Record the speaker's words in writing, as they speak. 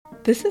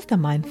This is the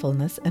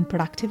Mindfulness and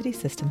Productivity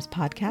Systems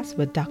podcast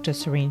with Dr.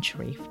 Sareen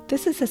Sharif.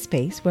 This is a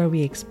space where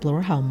we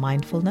explore how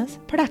mindfulness,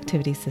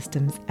 productivity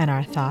systems, and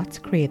our thoughts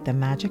create the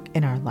magic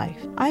in our life.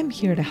 I'm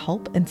here to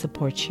help and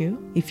support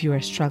you if you are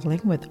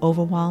struggling with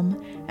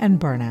overwhelm and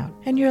burnout,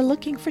 and you're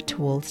looking for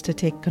tools to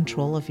take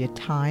control of your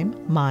time,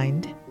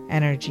 mind,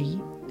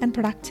 energy, and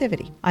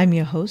productivity. I'm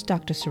your host,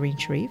 Dr. Sareen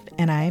Sharif,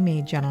 and I am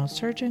a general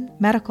surgeon,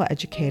 medical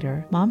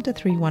educator, mom to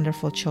 3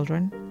 wonderful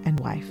children, and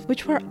wife,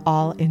 which were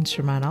all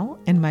instrumental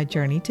in my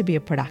journey to be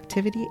a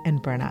productivity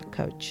and burnout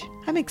coach.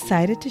 I'm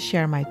excited to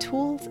share my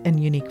tools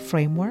and unique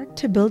framework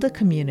to build a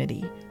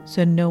community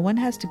so no one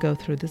has to go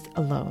through this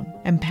alone,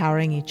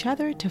 empowering each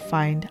other to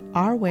find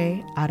our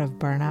way out of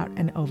burnout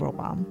and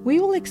overwhelm. We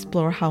will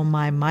explore how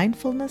my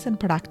mindfulness and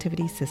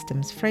productivity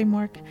systems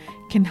framework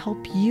can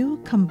help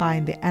you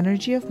combine the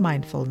energy of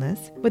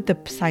mindfulness with the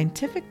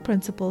scientific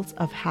principles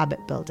of habit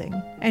building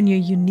and your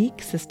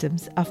unique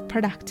systems of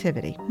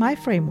productivity. My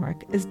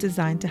framework is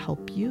designed to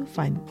help you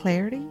find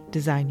clarity,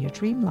 design your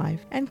dream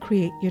life, and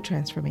create your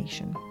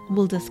transformation.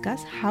 We'll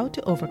discuss how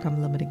to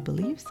overcome limiting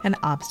beliefs and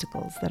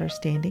obstacles that are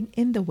standing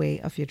in the way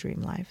of your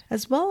dream life,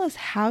 as well as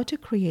how to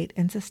create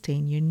and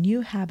sustain your new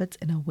habits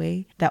in a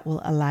way that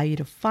will allow you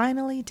to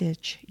finally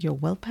ditch your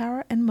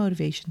willpower and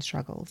motivation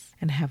struggles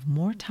and have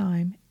more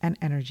time and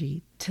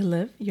energy to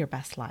live your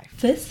best life.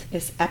 This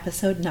is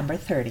episode number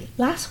 30.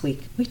 Last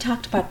week, we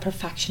talked about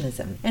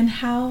perfectionism and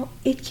how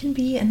it can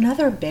be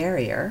another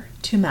barrier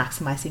to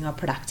maximizing our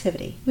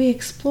productivity. We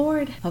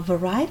explored a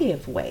variety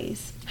of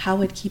ways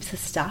how it keeps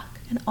us stuck,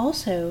 and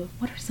also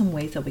what are some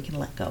ways that we can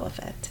let go of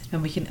it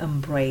and we can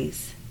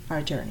embrace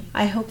our journey.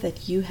 I hope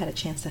that you had a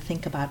chance to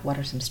think about what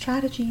are some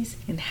strategies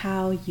and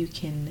how you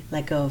can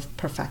let go of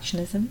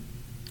perfectionism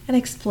and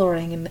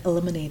exploring and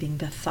eliminating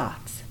the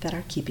thoughts that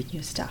are keeping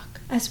you stuck.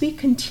 As we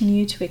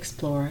continue to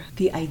explore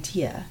the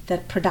idea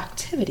that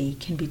productivity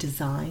can be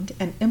designed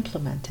and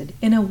implemented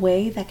in a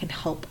way that can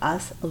help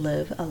us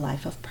live a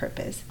life of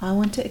purpose, I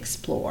want to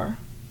explore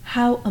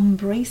how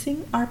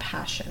embracing our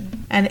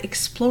passion and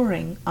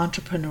exploring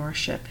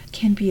entrepreneurship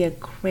can be a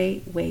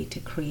great way to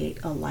create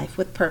a life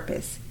with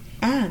purpose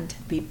and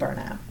be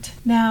burnout.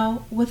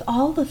 Now, with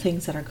all the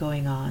things that are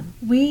going on,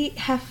 we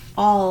have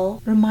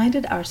all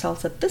reminded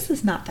ourselves that this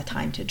is not the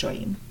time to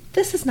dream.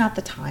 This is not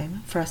the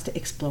time for us to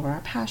explore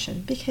our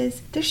passion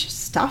because there's just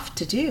stuff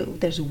to do.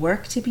 There's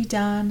work to be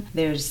done.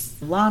 There's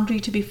laundry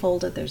to be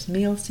folded. There's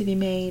meals to be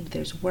made.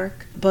 There's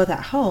work both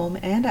at home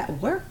and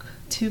at work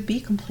to be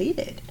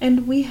completed.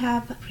 And we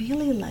have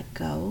really let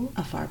go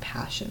of our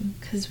passion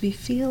because we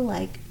feel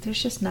like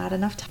there's just not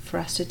enough time for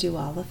us to do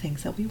all the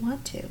things that we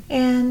want to.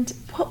 And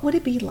what would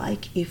it be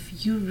like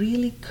if you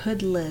really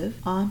could live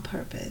on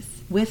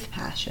purpose, with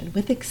passion,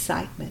 with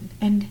excitement,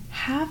 and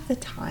have the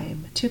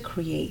time to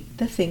create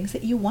the things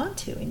that you want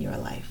to in your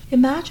life?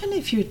 Imagine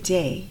if your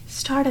day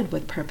started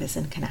with purpose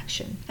and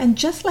connection. And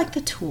just like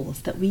the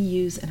tools that we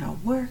use in our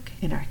work,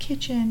 in our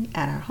kitchen,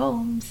 at our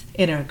homes,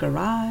 in our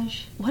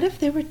garage, what if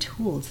there were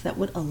tools that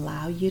would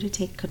allow you to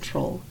take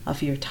control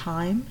of your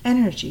time,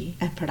 energy,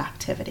 and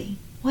productivity?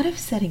 What if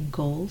setting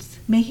goals,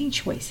 making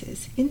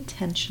choices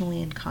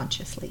intentionally and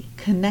consciously,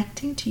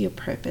 connecting to your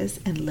purpose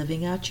and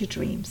living out your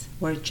dreams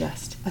were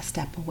just a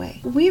step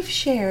away? We've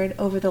shared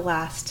over the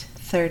last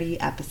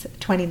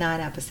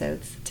 29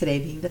 episodes, today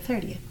being the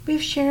 30th.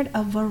 We've shared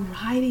a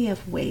variety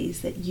of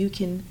ways that you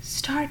can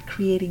start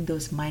creating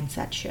those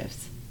mindset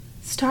shifts.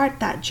 Start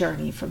that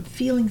journey from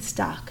feeling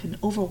stuck and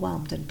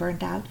overwhelmed and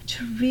burnt out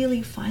to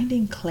really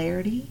finding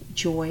clarity,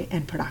 joy,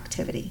 and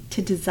productivity,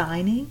 to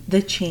designing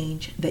the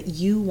change that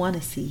you want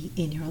to see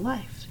in your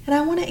life. And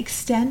I want to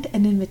extend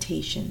an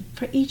invitation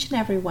for each and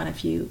every one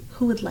of you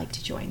who would like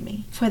to join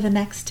me for the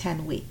next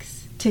 10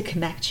 weeks to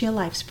connect to your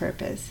life's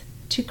purpose,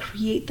 to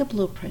create the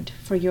blueprint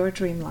for your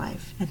dream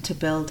life, and to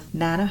build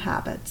nano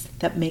habits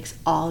that makes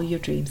all your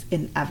dreams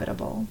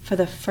inevitable. For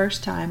the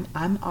first time,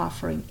 I'm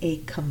offering a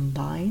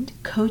combined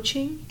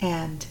coaching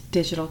and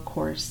digital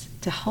course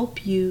to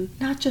help you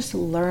not just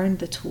learn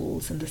the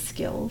tools and the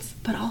skills,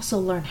 but also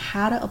learn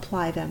how to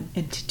apply them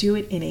and to do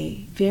it in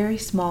a very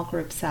small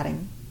group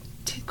setting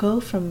to go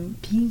from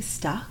being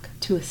stuck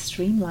to a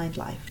streamlined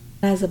life.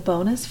 As a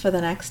bonus for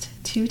the next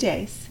 2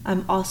 days,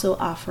 I'm also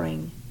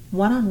offering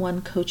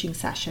one-on-one coaching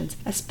sessions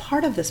as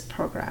part of this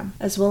program,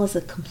 as well as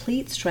a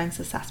complete strengths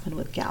assessment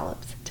with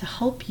Gallups to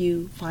help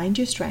you find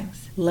your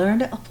strengths, learn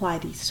to apply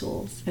these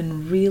tools,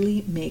 and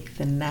really make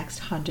the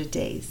next 100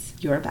 days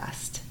your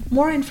best.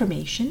 More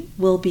information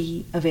will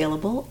be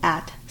available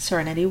at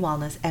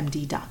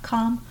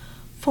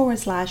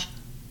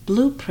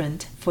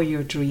serenitywellnessmd.com/blueprint for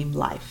your dream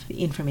life.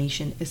 The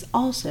information is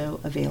also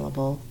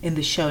available in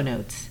the show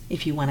notes.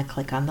 If you want to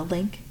click on the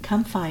link,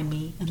 come find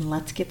me and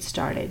let's get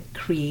started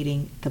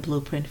creating the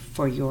blueprint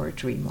for your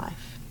dream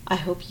life. I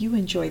hope you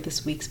enjoyed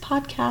this week's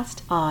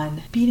podcast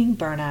on beating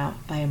burnout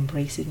by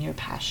embracing your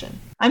passion.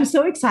 I'm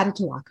so excited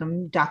to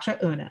welcome Dr.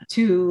 Una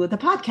to the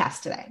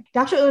podcast today.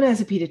 Dr. Una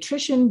is a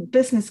pediatrician,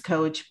 business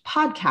coach,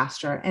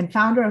 podcaster, and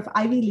founder of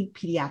Ivy League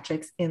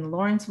Pediatrics in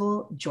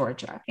Lawrenceville,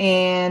 Georgia.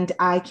 And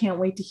I can't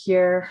wait to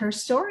hear her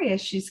story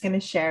as she's going to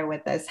share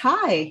with us.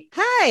 Hi.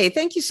 Hi.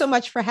 Thank you so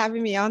much for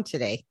having me on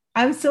today.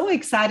 I'm so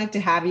excited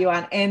to have you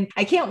on, and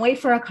I can't wait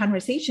for our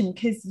conversation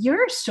because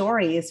your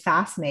story is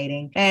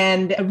fascinating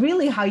and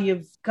really how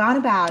you've gone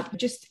about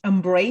just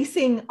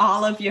embracing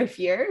all of your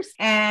fears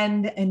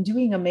and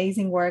doing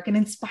amazing work and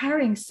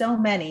inspiring so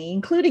many,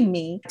 including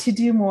me, to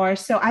do more.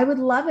 So I would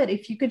love it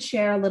if you could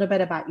share a little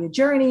bit about your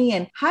journey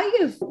and how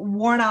you've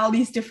worn all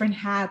these different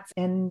hats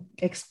and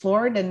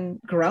explored and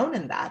grown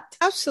in that.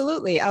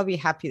 Absolutely. I'll be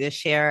happy to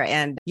share.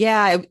 And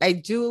yeah, I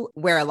do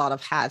wear a lot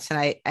of hats, and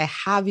I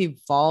have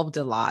evolved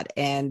a lot.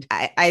 And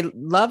I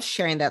love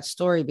sharing that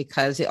story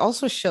because it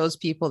also shows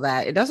people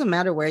that it doesn't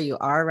matter where you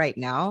are right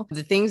now.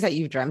 The things that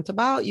you've dreamt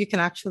about, you can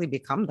actually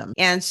become them.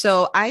 And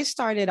so I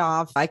started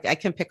off, I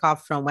can pick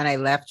off from when I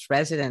left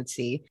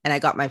residency and I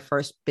got my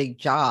first big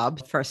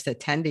job, first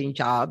attending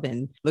job,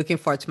 and looking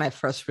forward to my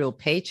first real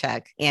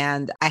paycheck.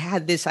 And I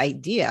had this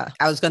idea.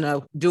 I was going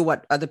to do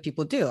what other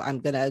people do.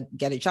 I'm going to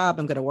get a job.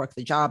 I'm going to work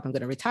the job. I'm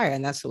going to retire.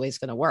 And that's the way it's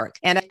going to work.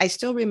 And I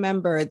still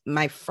remember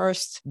my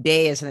first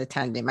day as an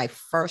attending, my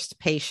first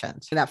patient,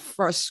 that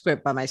first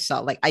script by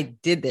myself. Like I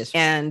did this.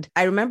 And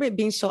I remember it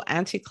being so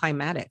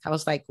anticlimactic. I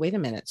was like, wait a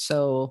minute.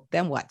 So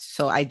then what?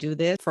 So I do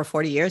this for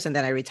 40 years and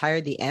then I retire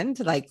at the end?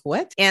 Like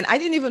what? And I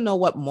didn't even know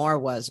what more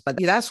was. But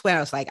that's when I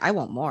was like, I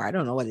want more. I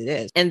don't know what it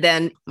is. And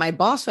then my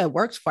boss who I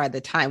worked for at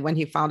the time, when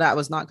he found out I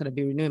was not going to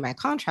be renewing my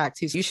contract,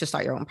 he said, you should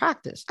start your own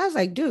practice. I was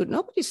like, dude,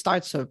 nobody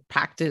starts a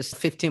practice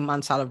 15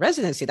 months out of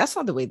residency. That's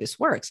not the way this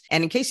works.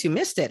 And in case you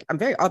missed it, I'm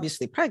very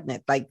obviously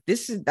pregnant. Like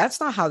that's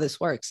not how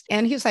this works.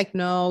 And he's like,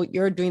 no,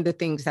 you're doing the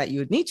things that you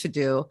would need to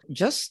do.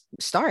 Just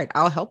start.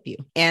 I'll help you.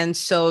 And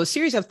so a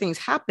series of things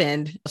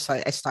happened.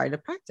 So I started a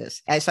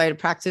practice. I started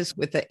practice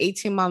with an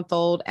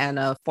 18-month-old and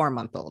a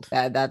 4-month-old.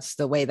 That's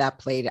the way that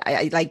played.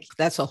 I like,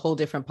 that's a whole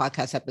different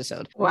podcast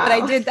episode. Wow. But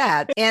I did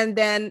that. And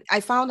then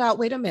I found out,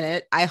 wait a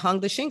minute, I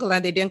hung the shingle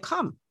and they didn't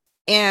come.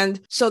 And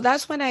so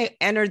that's when I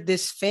entered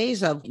this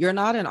phase of you're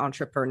not an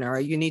entrepreneur.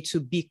 You need to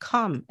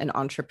become an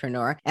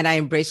entrepreneur. And I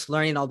embraced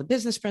learning all the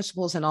business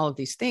principles and all of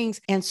these things.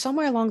 And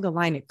somewhere along the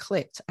line, it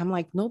clicked. I'm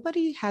like,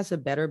 nobody has a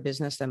better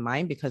business than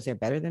mine because they're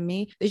better than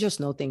me. They just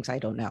know things I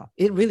don't know.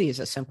 It really is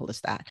as simple as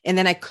that. And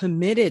then I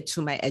committed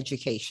to my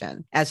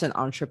education as an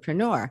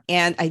entrepreneur.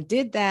 And I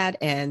did that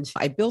and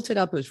I built it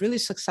up. It was really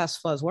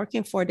successful. I was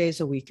working 4 days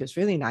a week. It was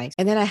really nice.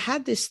 And then I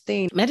had this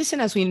thing, medicine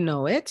as we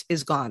know it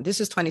is gone. This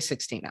is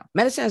 2016 now.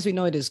 Medicine as we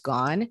know it is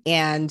gone.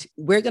 And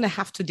we're going to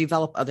have to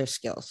develop other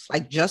skills.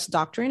 Like just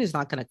doctoring is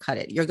not going to cut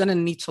it. You're going to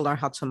need to learn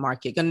how to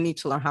market. You're going to need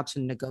to learn how to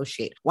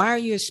negotiate. Why are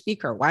you a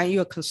speaker? Why are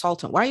you a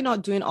consultant? Why are you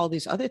not doing all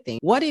these other things?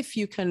 What if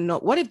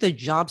the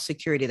job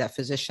security that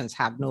physicians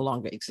have no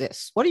longer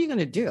exists? What are you going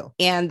to do?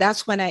 And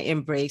that's when I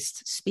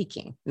embraced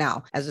speaking.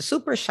 Now, as a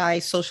super shy,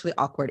 socially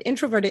awkward,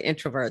 introverted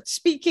introvert,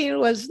 speaking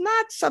was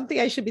not something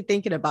I should be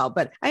thinking about,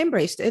 but I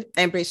embraced it.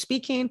 I embraced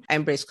speaking. I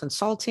embraced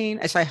consulting.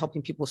 I started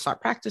helping people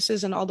start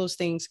practices and all those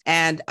things.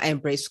 And I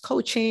embraced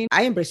coaching.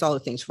 I embraced all the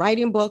things,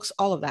 writing books,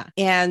 all of that.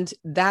 And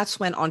that's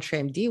when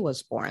EntreMD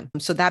was born.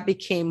 So that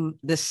became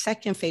the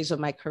second phase of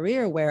my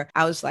career where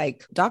I was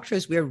like,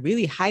 doctors, we're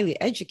really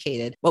highly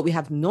educated, but we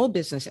have no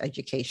business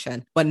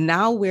education. But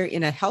now we're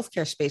in a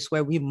healthcare space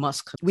where we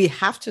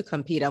have to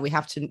compete and we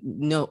have to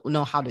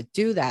know how to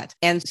do that.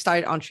 And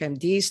started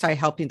EntreMD, started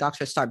helping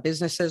doctors start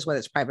businesses, whether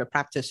it's private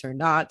practice or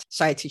not.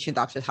 Started teaching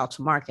doctors how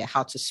to market,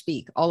 how to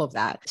speak, all of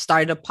that.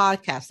 Started a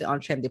podcast, the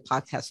EntreMD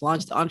podcast,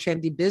 launched the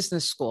EntreMD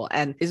Business School.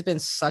 And it's been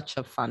such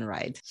a fun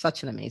ride,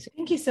 such an amazing.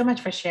 Thank you so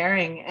much for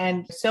sharing.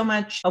 And so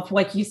much of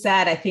what you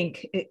said, I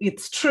think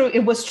it's true.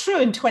 It was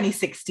true in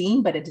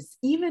 2016, but it is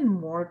even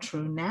more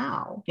true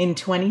now in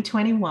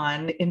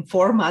 2021. In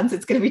 4 months,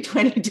 it's going to be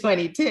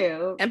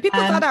 2022. And people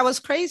thought I was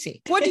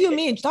crazy. What do you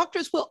mean?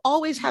 Doctors will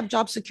always have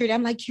job security.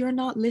 I'm like, you're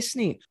not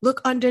listening.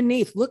 Look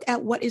underneath. Look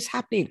at what is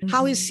happening. Mm-hmm.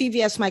 How is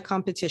CVS my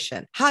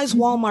competition? How is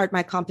Walmart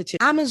my competition?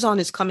 Amazon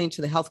is coming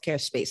to the healthcare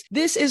space.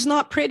 This is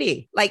not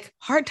pretty. Like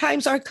hard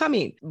times are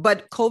coming.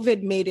 But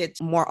COVID made it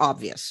more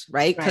obvious,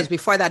 right? Because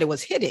before that, it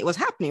was hidden. It was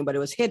happening, but it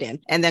was hidden.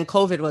 And then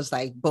COVID was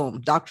like,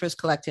 boom, doctors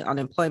collecting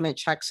unemployment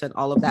checks and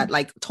all of that,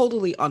 like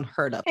totally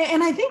unheard of.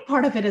 And I think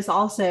part of it is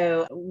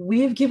also,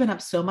 we've given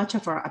up so much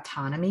of our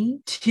autonomy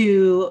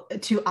to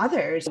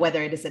others,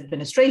 whether it is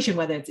administration,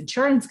 whether it's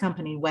insurance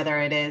company, whether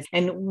it is,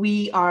 and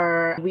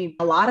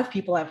a lot of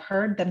people I've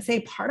heard them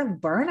say part of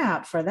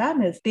burnout for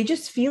them is they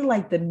just feel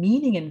like the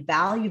meaning and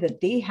value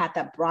that they had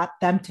that brought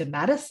them to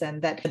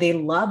medicine, that they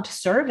loved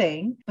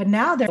serving, but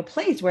now they're a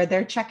place where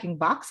they're checking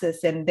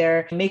boxes and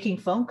they're making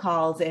phone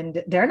calls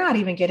and they're not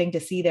even getting to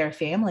see their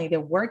family. They're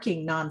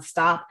working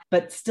nonstop,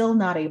 but still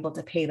not able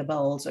to pay the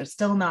bills or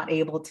still not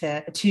able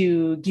to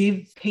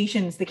give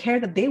patients the care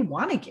that they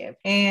want to give.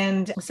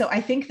 And so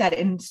I think that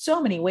in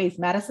so many ways,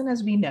 medicine,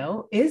 as we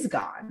know, is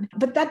gone,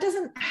 but that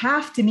doesn't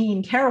have to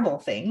mean terrible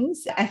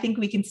things. I think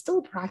we can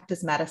still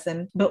practice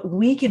medicine, but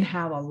we can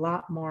have a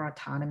lot more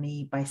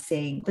autonomy by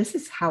saying, this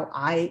is how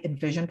I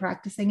envision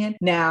practicing it.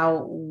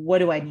 Now, what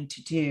do I need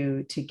to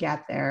do to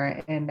get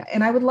there? And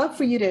I would love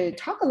for you to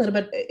talk a little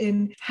bit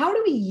in how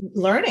do we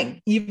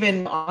learning,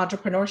 even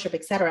entrepreneurship,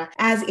 et cetera,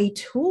 as a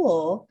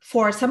tool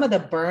for some of the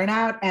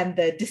burnout and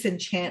the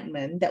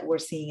disenchantment that we're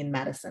seeing in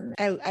medicine.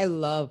 I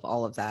love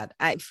all of that.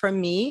 For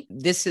me,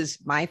 this is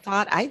my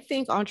thought. I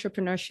think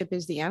entrepreneurship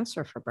is the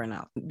answer for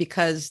burnout,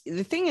 because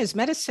the thing is,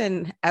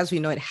 medicine, as we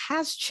know, it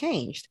has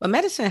changed, but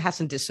medicine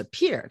hasn't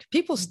disappeared.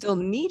 People still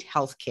need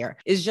healthcare.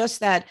 It's just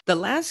that the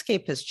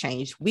landscape has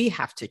changed. We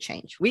have to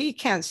change. We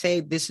can't say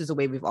this is the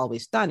way we've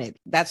always done it.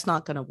 That's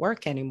not going to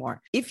work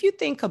anymore. If you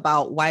think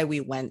about why we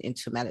went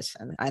into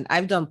medicine, and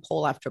I've done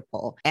poll after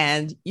poll,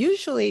 and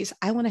usually it's,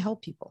 I want to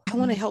help people. I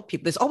want to help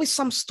people. There's always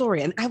some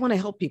story, and I want to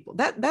help people.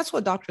 That's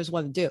what doctors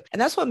want to do.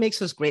 And that's what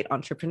makes us great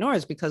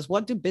entrepreneurs, because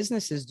what do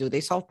businesses do?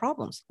 They solve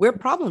problems. We're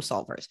problem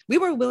solvers. We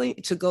were willing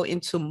to go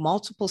into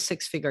multiple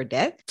six-figure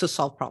debt to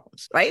solve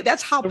problems, right?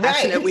 That's how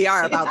passionate we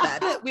are about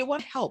that. We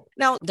want help.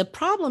 Now, the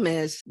problem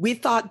is we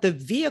thought the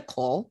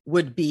vehicle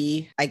would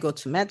be, I go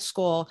to med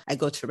school, I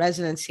go to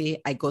residency,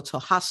 I go to a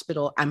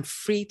hospital, I'm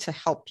free to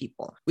help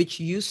people, which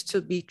used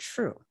to be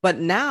true. But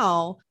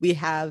now we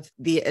have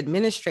the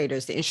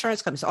administrators, the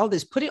insurance companies, all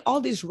this, putting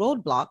all these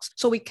roadblocks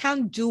so we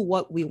can't do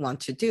what we want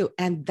to do.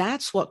 And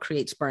that's what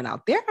creates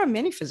burnout. There are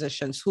many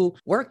physicians who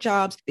work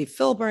jobs, they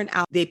feel burnt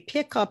out, they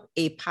pick up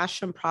a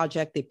passion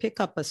project, they pick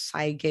up a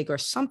side gig or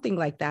something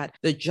like that.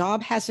 The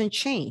job hasn't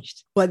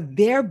changed, but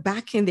they're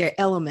back in their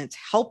element,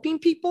 helping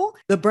people,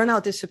 the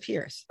burnout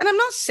disappears. And I'm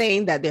not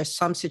saying that there's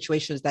some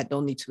situations that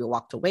don't need to be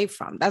walked away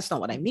from. That's not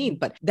what I mean.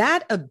 But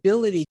that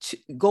ability to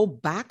go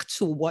back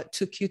to what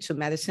took you to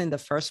medicine in the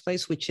first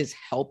place, which is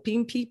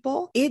helping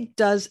people, it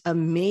does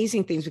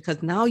amazing things,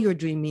 because now you're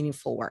doing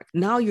meaningful work.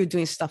 Now you're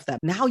doing stuff that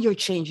now you're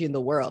changing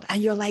the world.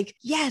 And you're like,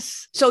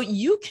 yes. So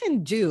you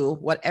can do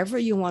whatever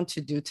you want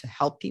to do to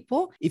help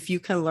people if you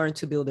can learn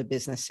to build a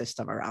business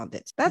system around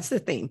it. That's the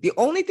thing. The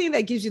only thing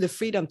that gives you the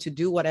freedom to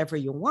do whatever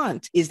you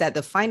want is that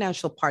the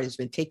financial part has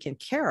been taken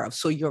care of.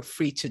 So you're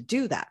free to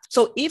do that.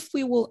 So if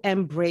we will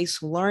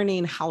embrace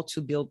learning how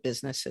to build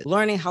businesses,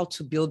 learning how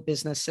to build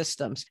business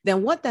systems,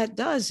 then what that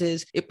does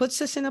is it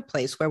puts us in a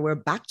place where we're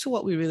back to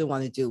what we really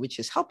want to do, which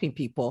is helping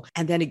people.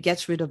 And then it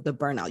gets rid of the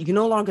burnout. You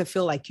no longer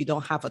feel like you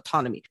don't have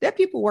autonomy. There are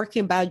people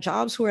working bad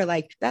jobs who are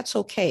like, that's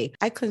okay.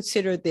 I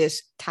consider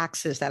this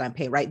taxes that I'm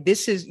paying, right?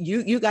 This is,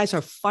 you guys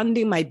are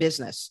funding my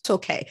business. It's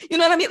okay. You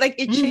know what I mean? Like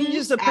it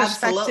changes the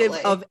perspective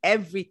of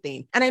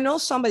everything. And I know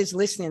somebody's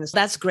listening.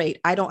 That's great.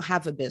 I don't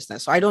have a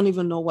business, or I don't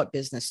even know what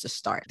business to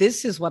start.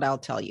 This is what I'll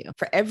tell you.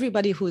 For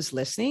everybody who's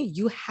listening,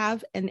 you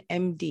have an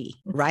MD,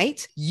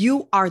 right?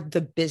 You are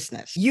the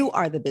business. You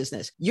are the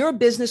business. Your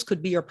business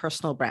could be your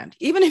personal brand.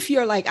 Even if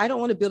you're like, I don't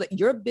want to build it,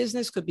 your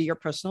business could be your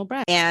personal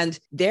brand. And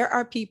there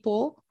are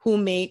people who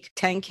make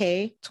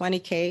 10K,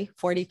 20K,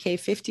 40K,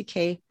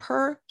 50K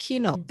per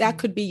keynote. That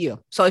could be you.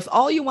 So if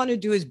all you want to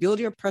do is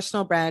build your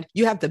personal brand,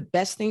 you have the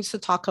best things to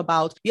talk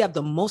about. You have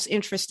the most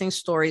interesting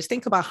stories.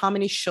 Think about how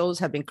many shows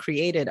have been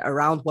created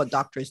around what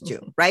doctors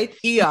do, right?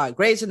 ER,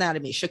 Grey's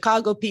Anatomy,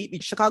 Chicago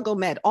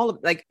Med, all of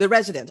like The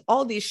Resident,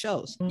 all these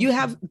shows. You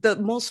have the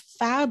most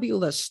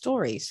fabulous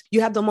stories.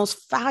 You have the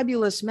most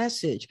fabulous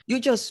message. You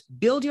just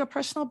build your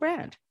personal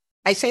brand.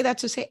 I say that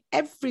to say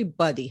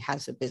everybody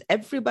has a business.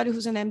 Everybody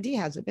who's an MD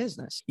has a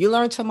business. You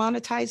learn to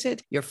monetize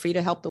it. You're free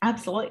to help them.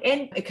 Absolutely.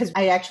 And because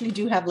I actually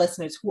do have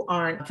listeners who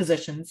aren't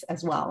physicians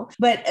as well.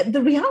 But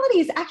the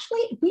reality is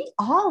actually we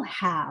all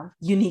have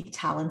unique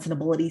talents and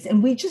abilities,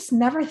 and we just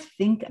never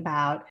think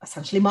about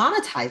essentially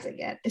monetizing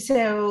it.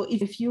 So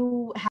if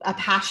you have a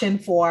passion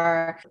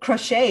for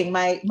crocheting,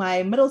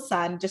 my middle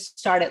son just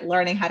started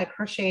learning how to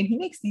crochet and he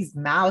makes these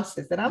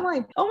mouses. And I'm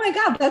like, oh my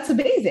God, that's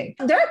amazing.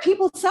 There are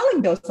people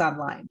selling those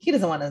online. He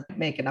doesn't want to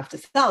make enough to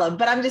sell them,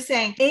 but I'm just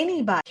saying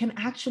anybody can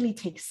actually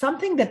take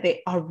something that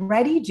they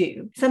already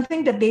do,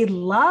 something that they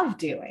love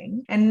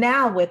doing. And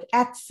now with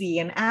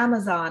Etsy and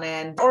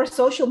Amazon or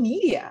social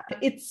media,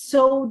 it's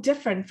so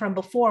different from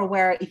before,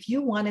 where if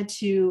you wanted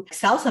to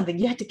sell something,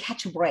 you had to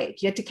catch a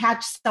break. You had to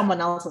catch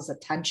someone else's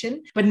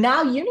attention. But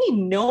now you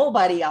need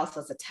nobody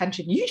else's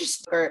attention. You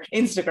just your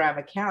Instagram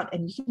account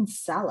and you can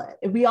sell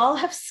it. We all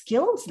have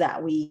skills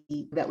that we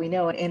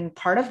know. And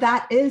part of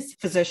that is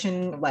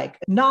physician like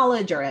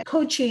knowledge or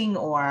coaching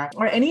or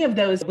any of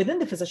those within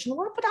the physician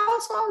world, but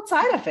also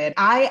outside of it.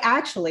 I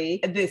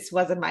actually, this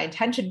wasn't my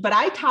intention, but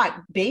I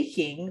taught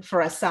baking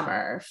for a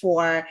summer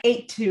for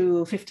 8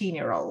 to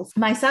 15-year-olds.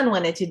 My son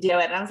wanted to do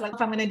it. And I was like,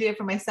 if I'm going to do it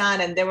for my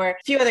son. And there were a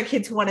few other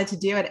kids who wanted to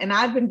do it. And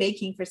I've been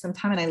baking for some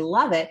time and I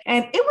love it.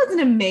 And it was an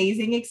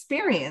amazing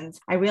experience.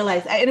 I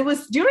realized, and it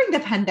was during the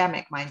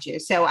pandemic, mind you.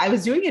 So I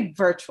was doing it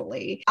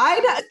virtually.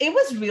 It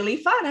was really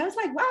fun. I was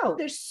like, wow,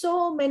 there's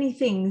so many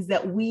things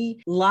that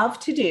we love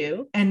to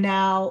do. And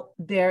now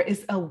there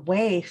is a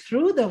way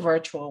through the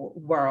virtual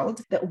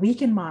world that we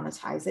can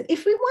monetize it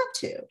if we want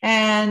to.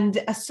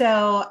 And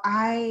so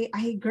I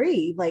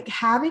agree, like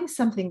having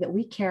something that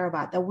we care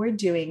about, that we're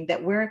doing,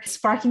 that we're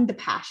sparking the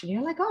passion.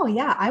 You're like, oh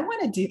yeah, I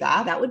want to do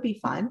that. That would be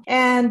fun.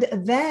 And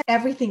then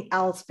everything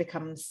else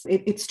becomes,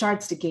 it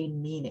starts to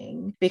gain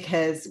meaning,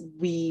 because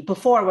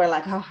before we're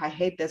like, oh, I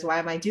hate this. Why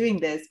am I doing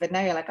this? But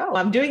now you're like, oh,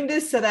 I'm doing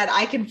this so that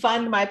I can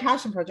fund my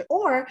passion project.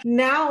 Or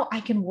now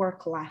I can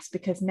work less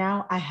because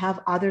now I have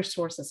other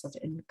sources of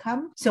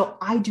income. So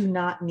I do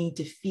not need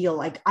to feel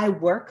like I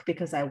work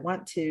because I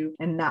want to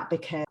and not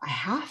because I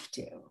have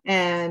to.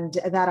 And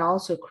that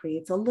also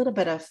creates a little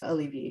bit of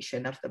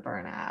alleviation of the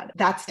burnout.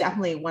 That's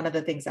definitely one of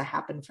the things that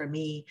happened for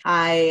me.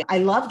 I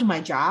loved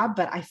my job,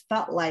 but I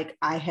felt like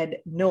I had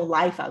no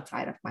life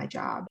outside of my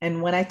job.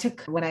 And when I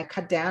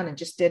cut down and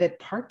just did it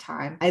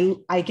part-time,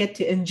 I get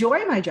to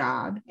enjoy my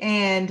job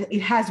and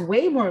it has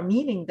way more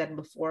meaning than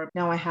before.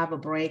 Now I have a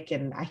break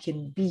and I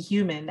can be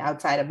human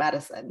outside of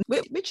medicine.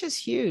 Which is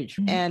huge.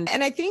 Mm-hmm.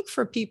 And I think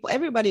for people,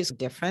 everybody's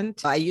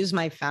different. I use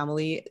my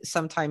family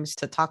sometimes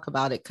to talk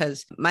about it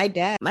because my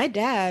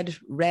dad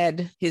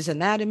read his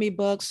anatomy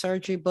books,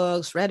 surgery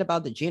books, read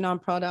about the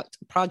Genome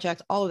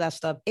Project, all of that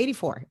stuff,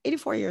 84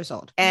 years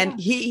old. And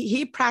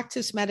he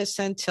practiced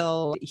medicine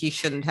till he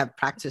shouldn't have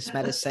practiced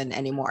medicine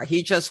anymore.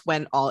 He just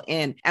went all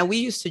in. And we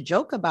used to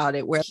joke about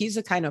it where he's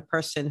the kind of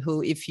person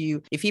who, if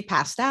he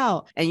passed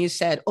out and you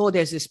said, oh,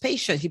 there's this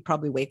patient, he'd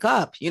probably wake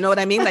up. You know what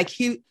I mean? Like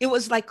it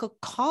was like a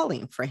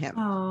calling for him.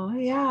 Oh,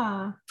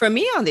 yeah. For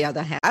me, on the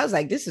other hand, I was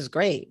like, this is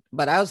great.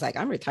 But I was like,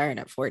 I'm retiring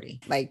at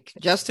 40, like,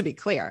 just to be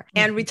clear.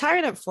 And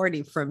retiring at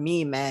 40 for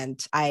me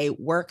meant I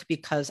work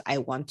because I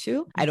want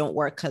to. I don't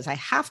work because I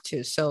have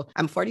to. So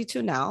I'm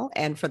 42 now.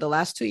 And for the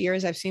last 2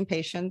 years, I've seen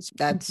patients.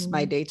 That's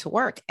my day to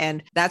work.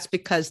 And that's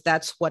because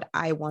that's what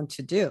I want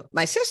to do.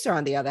 My sister,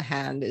 on the other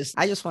hand, is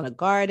I just want to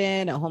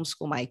garden and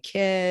homeschool my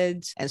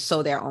kids and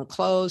sew their own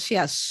clothes. She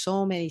has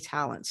so many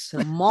talents,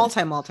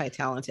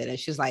 multi-talented. And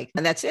she's like,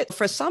 and that's it.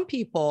 For some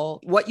people,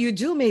 what you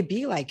do may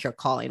be like your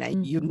calling.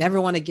 You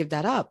never want to give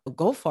that up.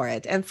 Go for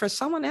it. And for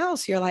someone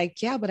else, you're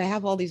like, yeah, but I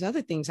have all these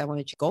other things I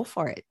want to go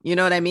for it. You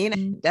know what I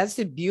mean? That's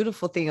the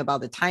beautiful thing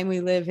about the time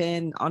we live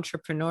in,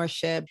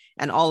 entrepreneurship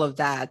and all of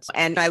that.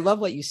 And I love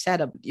what you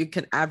said. You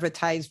can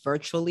advertise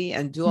virtually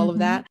and do all of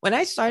that. When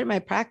I started my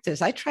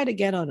practice, I tried to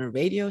get on a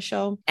radio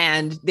show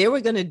and they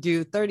were going to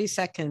do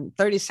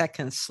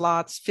 30-second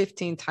slots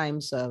 15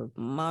 times a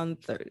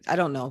month, or I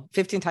don't know,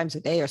 15 times a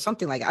day or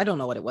something like, I don't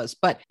know what it was,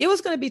 but it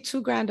was going to be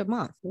 $2,000 a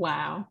month.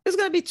 Wow. It was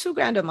going to be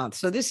 $2,000 a month.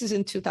 So this is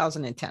in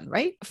 2010,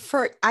 right?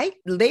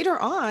 Later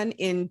on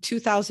in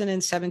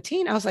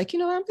 2017, I was like, I'm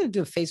going to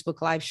do a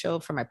Facebook Live show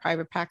for my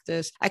private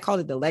practice. I called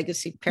it the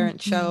Legacy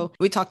Parent Show.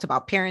 We talked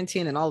about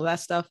parenting and all of that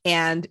stuff.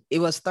 And it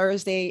was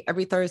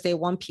every Thursday,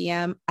 1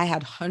 p.m. I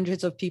had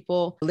hundreds of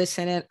people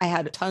listening. I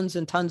had tons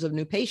and tons of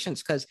new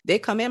patients because they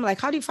come in like,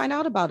 how do you find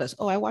out about us?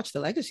 Oh, I watched the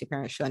Legacy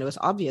Parent Show and it was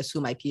obvious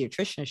who my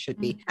pediatrician should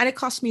be. And it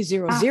cost me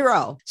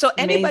zero. So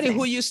anybody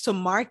who used to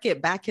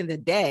market back in the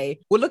day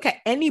would look at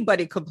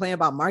anybody complain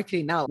about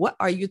marketing now. What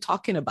are you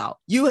talking about?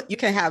 You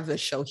can have a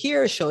show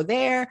here, a show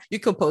there. You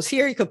can post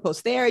here, you can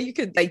post there. You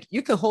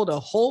can hold a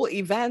whole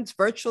event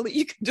virtually.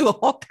 You can do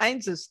all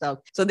kinds of stuff.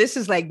 So this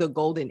is like the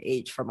golden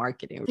age for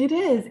marketing. It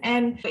is.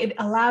 And it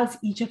allows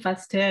each of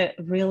us to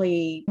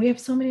we have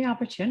so many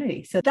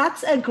opportunities. So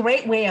that's a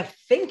great way of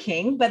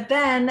thinking. But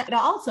then it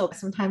also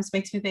sometimes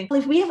makes me think, well,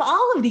 if we have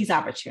all of these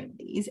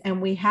opportunities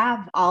and we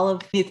have all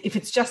of it, if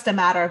it's just a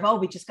matter of,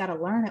 we just got to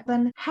learn it,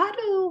 then how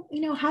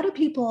do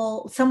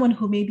people, someone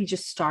who may be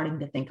just starting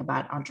to think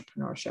about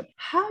entrepreneurship,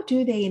 how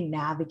do they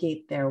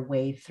navigate their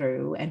way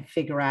through and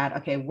figure out,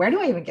 okay, where do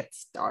I even get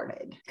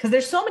started? Because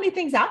there's so many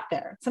things out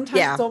there. Sometimes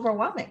it's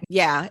overwhelming.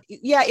 Yeah,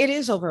 it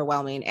is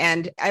overwhelming.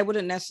 And I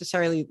wouldn't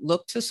necessarily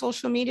look to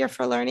social media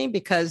for learning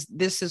because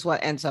this is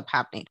what ends up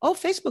happening. Oh,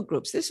 Facebook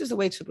groups, this is the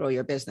way to grow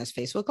your business.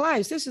 Facebook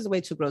Lives, this is the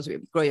way to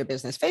grow your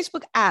business.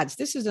 Facebook ads,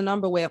 this is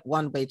the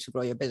one way to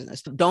grow your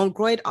business. Don't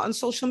grow it on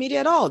social media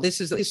at all.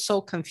 It's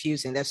so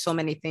confusing. There's so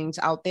many things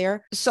out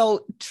there.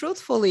 So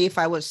truthfully, if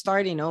I was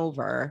starting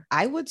over,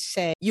 I would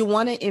say you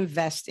want to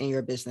invest in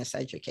your business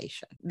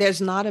education.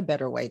 There's not a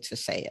better way to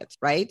say it,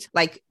 right?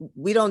 Like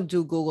we don't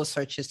do Google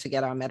searches to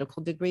get our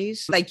medical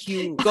degrees. Like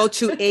you go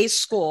to a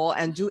school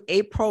and do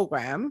a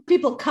program.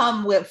 People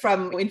come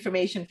from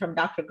information from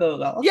Dr.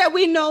 Google. Yeah,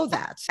 we know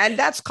that. And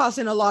that's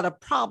causing a lot of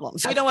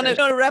problems. We don't want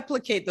to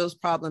replicate those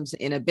problems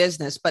in a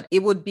business, but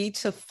it would be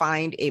to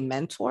find a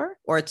mentor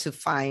or to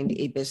find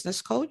a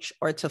business coach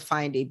or to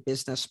find a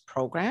business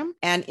program program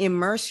and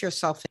immerse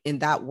yourself in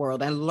that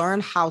world and learn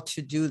how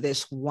to do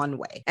this one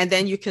way. And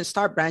then you can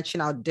start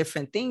branching out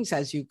different things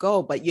as you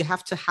go, but you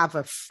have to have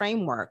a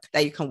framework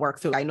that you can work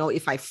through. I know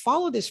if I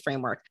follow this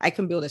framework, I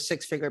can build a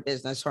 6-figure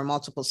business or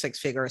multiple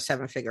 6-figure or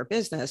 7-figure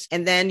business.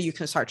 And then you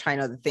can start trying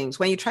other things.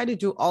 When you try to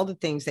do all the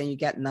things, then you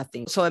get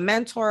nothing. So a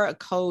mentor, a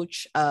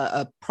coach,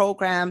 a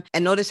program,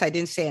 and notice I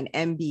didn't say an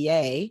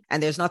MBA,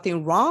 and there's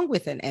nothing wrong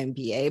with an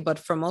MBA, but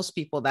for most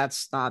people,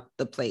 that's not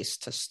the place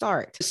to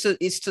start. So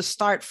it's to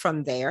start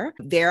from there.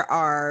 There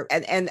are,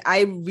 and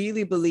I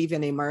really believe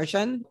in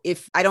immersion.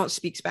 If I don't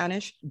speak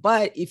Spanish,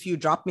 but if you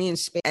drop me in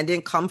Spain and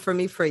didn't come for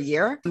me for a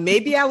year,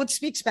 maybe I would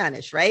speak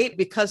Spanish, right?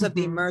 Because of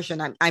the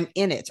immersion, I'm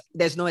in it.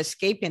 There's no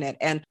escaping it.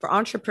 And for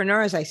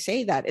entrepreneurs, I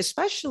say that,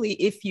 especially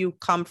if you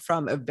come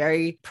from a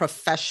very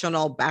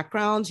professional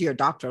background, you're a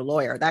doctor,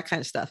 lawyer, that kind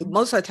of stuff.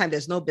 Most of the time,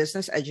 there's no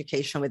business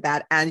education with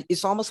that. And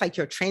it's almost like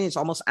your training is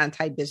almost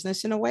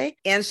anti-business in a way.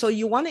 And so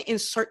you want to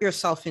insert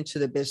yourself into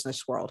the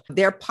business world.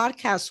 There are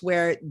podcasts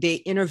where they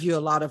interview a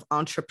lot of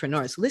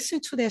entrepreneurs. Listen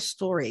to their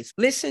stories,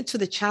 listen to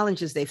the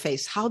challenges they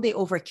face, how they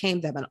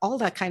overcame them, and all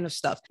that kind of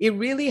stuff. It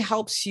really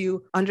helps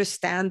you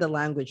understand the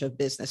language of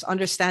business,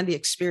 understand the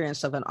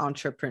experience of an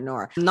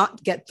entrepreneur,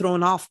 not get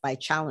thrown off by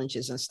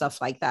challenges and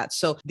stuff like that.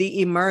 So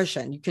the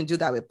immersion, you can do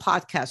that with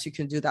podcasts, you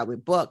can do that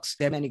with books.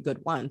 There are many good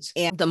ones.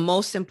 And the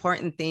most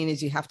important thing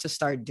is you have to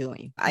start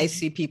doing. I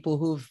see people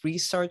who've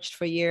researched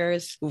for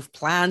years, who've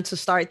planned to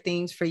start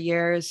things for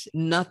years.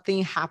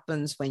 Nothing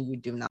happens when you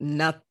do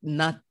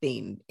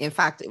nothing. In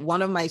fact,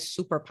 one of my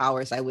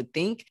superpowers, I would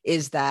think,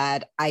 is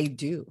that I would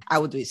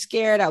do it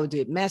scared. I would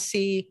do it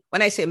messy.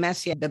 When I say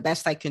messy, the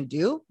best I can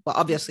do, but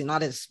obviously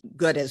not as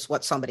good as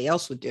what somebody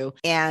else would do.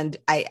 And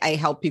I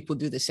help people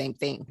do the same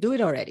thing. Do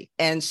it already.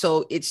 And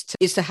so it's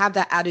to have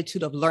that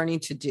attitude of learning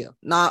to do,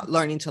 not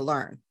learning to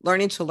learn.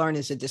 Learning to learn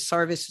is a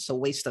disservice. It's a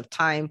waste of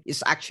time.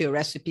 It's actually a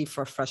recipe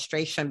for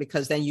frustration,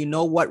 because then you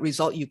know what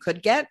result you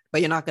could get,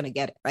 but you're not going to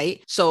get it,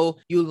 right? So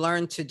you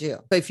learn to do.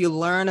 But if you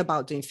learn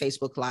about doing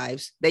Facebook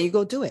Lives, then you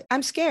go do it.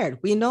 I'm scared.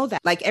 We know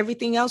that. Like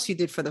everything else you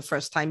did for the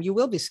first time, you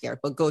will be scared,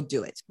 but go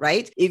do it,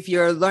 right? If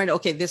you're learning,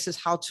 okay, this is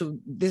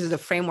the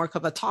framework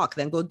of a talk,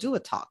 then go do a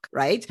talk,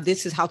 right?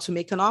 This is how to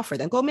make an offer,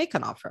 then go make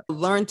an offer.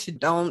 Learn to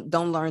don't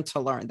learn to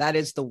learn. That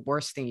is the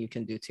worst thing you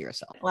can do to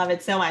yourself. Love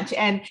it so much.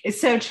 And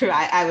it's so true.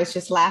 I was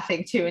just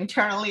laughing too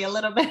internally a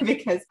little bit,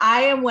 because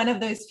I am one of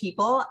those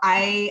people.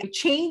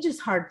 Change is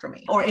hard for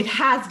me, or it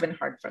has been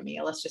hard for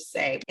me, let's just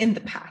say, in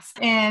the past.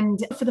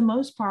 And for the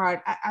most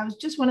part, I was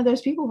just one of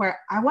those people where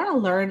I want to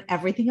learn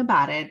everything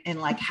about it and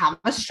like have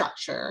a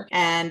structure,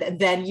 and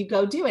then you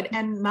go do it.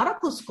 And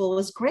medical school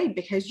was great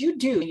because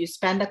you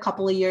spend a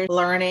couple of years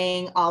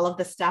learning all of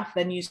the stuff,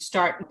 then you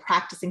start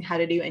practicing how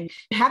to do, and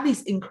you have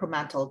these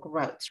incremental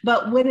growths.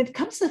 But when it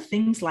comes to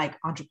things like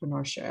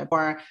entrepreneurship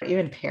or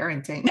even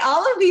parenting,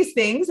 all of these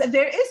things,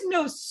 there is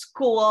no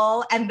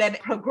school and then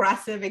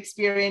progressive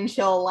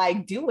experiential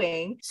like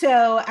doing.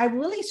 So I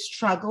really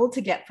struggle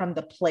to get from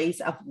the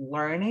place of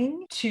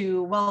learning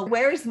to, well,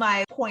 where's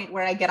my point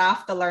where I get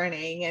off the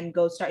learning and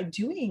go start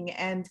doing?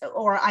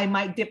 Or I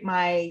might dip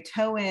my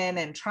toe in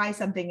and try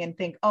something and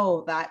think,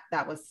 oh,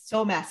 that was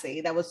so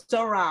messy. That was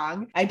so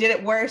wrong. I did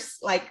it worse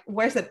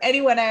than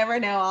anyone I ever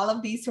know, all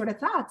of these sort of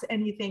thoughts.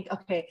 And you think,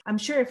 okay, I'm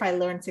sure if I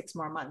learn 6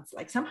 more months,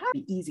 like somehow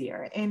it'd be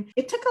easier. And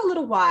it took a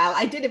little while.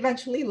 I did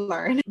eventually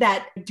learn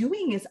that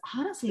doing is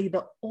honestly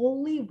the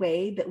only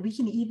way that we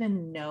can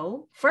even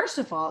know, first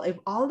of all, if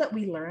all that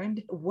we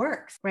learned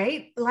works,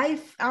 right?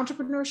 Life,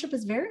 entrepreneurship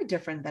is very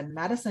different than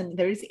medicine.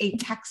 There is a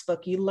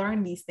textbook. You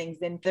learn these things.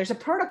 Then there's a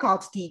protocol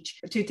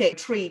to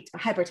treat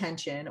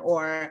hypertension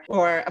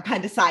or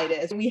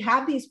appendicitis. We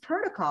have these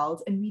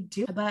protocols and we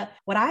do. But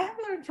what I have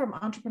learned from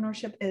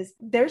entrepreneurship is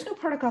there's no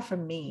protocol for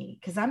me,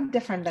 because I'm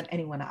different than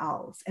anyone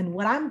else. And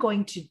what I'm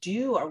going to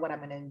do or what I'm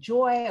going to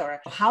enjoy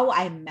or how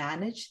I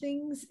manage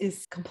things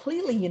is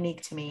completely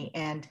unique to me.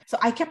 And so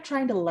I kept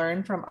trying to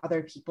learn from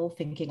other people,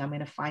 thinking I'm going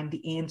to find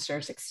the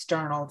answers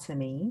external to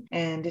me.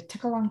 And it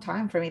took a long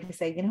time for me to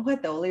say, you know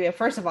what, the only way,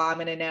 first of all, I'm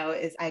going to know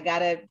is I got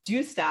to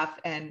do stuff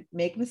and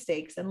make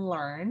mistakes and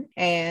learn.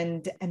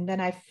 And then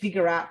I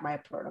figure out my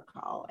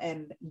protocol.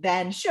 And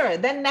then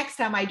then next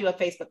time I do a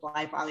Facebook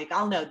Live,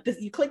 I'll know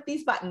this, you click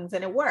these buttons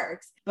and it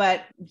works,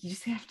 but you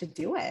just have to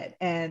do it.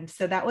 And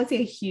so that was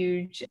a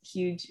huge,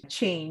 huge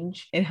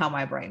change in how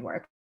my brain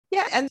works.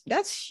 Yeah, and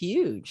that's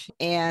huge.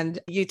 And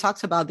you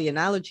talked about the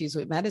analogies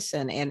with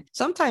medicine. And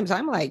sometimes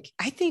I'm like,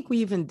 I think we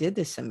even did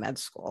this in med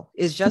school.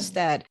 It's just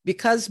that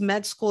because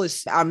med school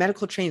our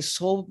medical training is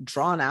so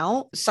drawn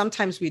out,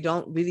 sometimes we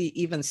don't really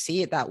even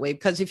see it that way.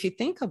 Because if you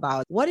think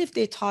about, what if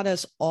they taught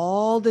us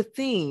all the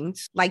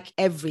things, like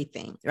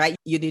everything, right?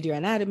 You did your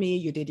anatomy,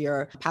 you did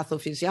your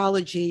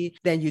pathophysiology,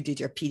 then you did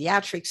your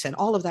pediatrics and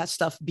all of that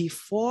stuff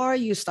before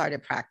you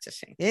started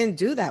practicing. They didn't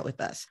do that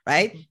with us,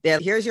 right?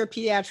 Here's your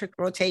pediatric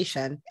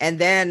rotation. And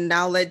then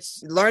now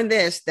let's learn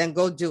this, then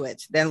go do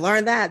it. Then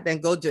learn that, then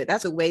go do it.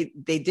 That's the way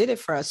they did it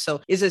for us.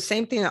 So it's the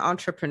same thing in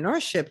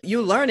entrepreneurship.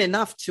 You learn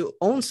enough to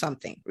own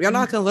something. You're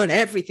not going to learn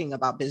everything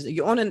about business.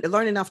 You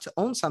learn enough to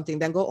own something,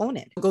 then go own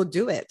it, go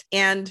do it.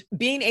 And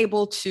being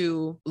able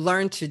to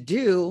learn to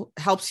do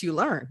helps you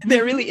learn.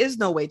 There really is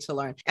no way to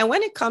learn. And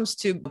when it comes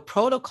to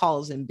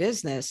protocols in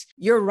business,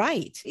 you're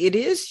right. It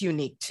is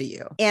unique to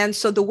you. And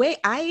so the way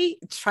I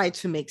try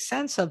to make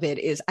sense of it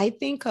is I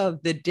think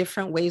of the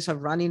different ways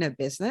of running a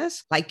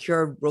business, like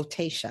your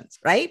rotations,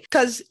 right?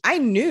 Because I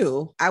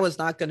knew I was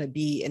not going to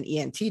be an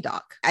ENT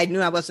doc. I knew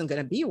I wasn't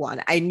going to be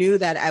one. I knew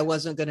that I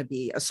wasn't going to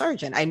be a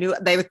surgeon. I knew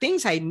there were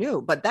things I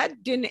knew, but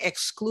that didn't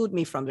exclude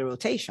me from the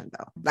rotation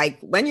though. Like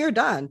when you're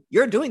done,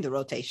 you're doing the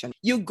rotation.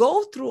 You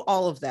go through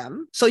all of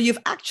them. So you've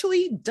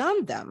actually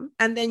done them.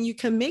 And then you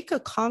can make a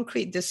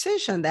concrete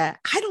decision that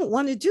I don't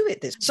want to do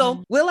it this.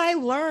 So will I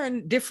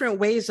learn different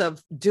ways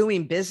of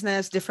doing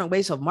business, different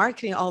ways of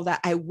marketing, all that?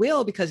 I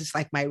will, because it's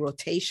like my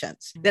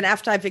rotations. Then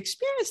after I've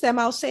experienced them,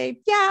 I'll say,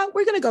 yeah,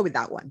 we're going to go with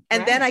that one.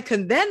 And then I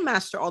can then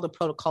master all the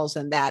protocols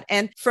in that.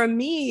 And for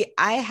me,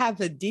 I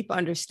have a deep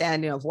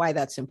understanding of why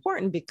that's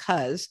important,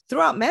 because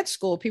throughout med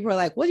school, people are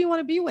like, what do you want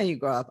to be when you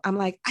grow up? I'm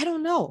like, I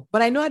don't know,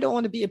 but I know I don't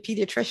want to be a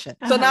pediatrician.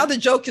 So now the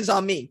joke is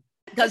on me.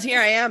 Because here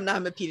I am, now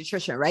I'm a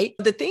pediatrician, right?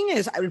 The thing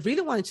is, I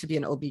really wanted to be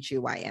an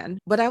OBGYN,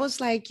 but I was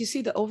like, you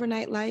see, the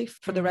overnight life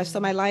for the rest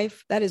of my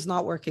life, that is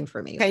not working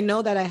for me. I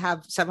know that I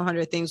have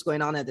 700 things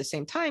going on at the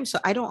same time, so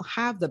I don't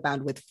have the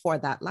bandwidth for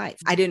that life.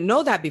 I didn't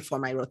know that before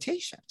my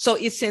rotation. So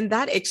it's in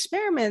that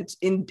experiment,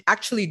 in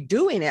actually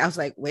doing it, I was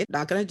like, wait,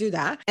 not going to do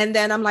that. And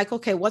then I'm like,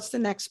 okay, what's the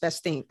next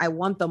best thing? I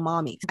want the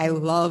mommies. I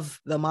love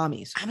the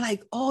mommies. I'm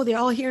like, oh, they're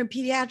all here in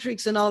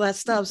pediatrics and all that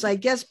stuff. So I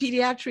guess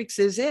pediatrics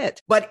is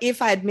it. But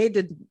if I had made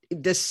the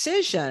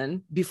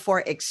decision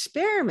before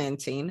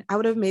experimenting, I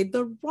would have made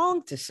the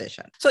wrong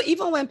decision. So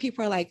even when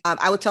people are like,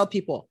 I would tell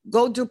people,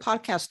 go do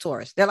podcast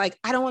tours. They're like,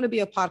 I don't want to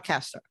be a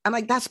podcaster. I'm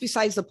like, that's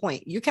besides the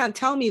point. You can't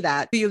tell me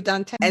that you've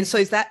done. And so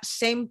it's that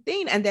same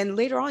thing. And then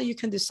later on, you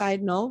can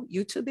decide, no,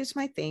 YouTube is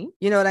my thing.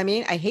 You know what I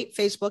mean? I hate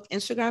Facebook.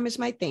 Instagram is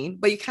my thing,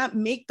 but you can't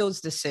make those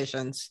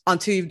decisions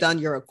until you've done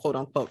your quote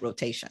unquote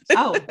rotations.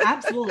 Oh,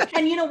 absolutely.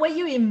 And you know what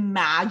you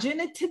imagine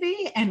it to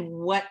be and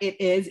what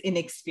it is in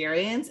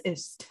experience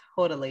is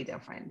totally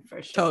different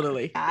for sure.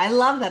 Totally. I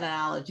love that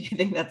analogy. I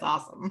think that's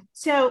awesome.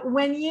 So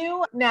when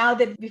you, now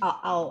that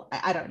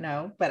I don't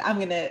know, but I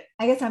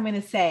guess I'm going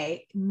to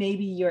say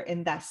maybe you're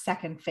in that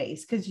second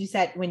phase, because you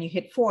said when you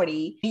hit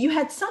 40, you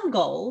had some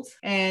goals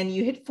and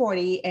you hit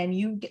 40 and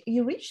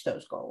you reached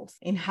those goals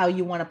in how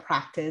you want to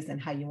practice and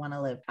how you want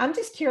to live. I'm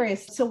just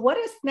curious. So what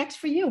is next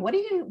for you?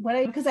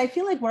 Because I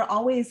feel like we're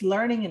always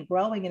learning and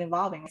growing and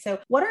evolving. So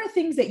what are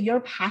things that you're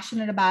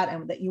passionate about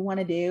and that you want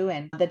to do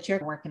and that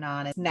you're working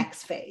on as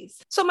next phase?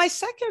 So my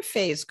second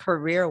phase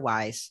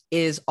career-wise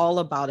is all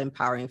about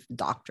empowering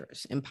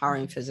doctors,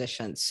 empowering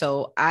physicians.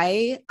 So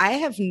I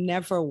have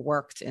never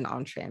worked in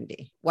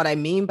EntreMD. What I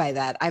mean by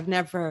that, I've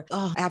never,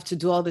 I have to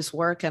do all this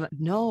work. And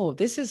no,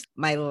 this is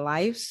my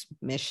life's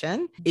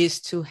mission,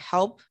 is to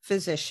help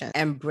physicians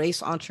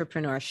embrace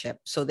entrepreneurship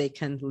so they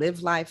can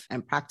live life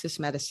and practice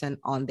medicine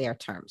on their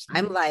terms.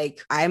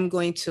 I'm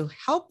going to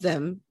help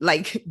them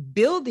like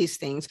build these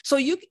things. So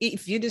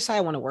if you decide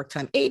I want to work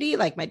till I'm 80,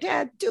 like my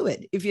dad, do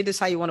it. If you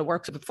decide you want to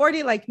work to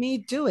 40 like me,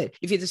 do it.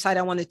 If you decide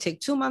I want to take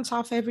 2 months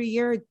off every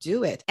year,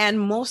 do it. And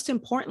most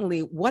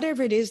importantly,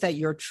 whatever it is that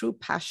your true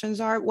passions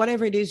are,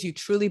 whatever it is you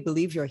truly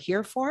believe you're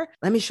here for,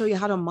 let me show you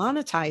how to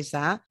monetize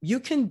that. You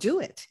can do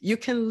it. You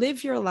can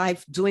live your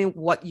life doing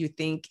what you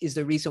think is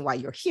the reason why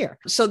you're here.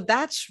 So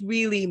that's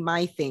really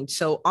my thing.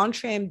 So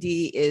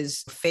EntreMD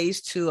is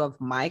phase 2 of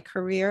my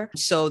career.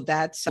 So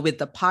that's with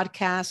the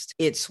podcast,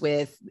 it's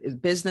with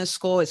business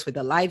school, it's with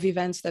the live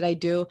events that I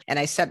do. And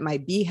I set my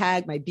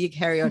BHAG, my big,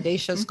 hairy,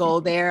 audacious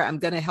goal there. I'm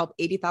going to help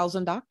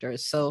 80,000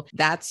 doctors. So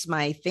that's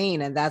my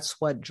thing. And that's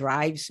what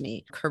drives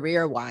me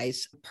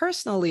career-wise.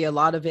 Personally, a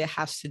lot of it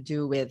has to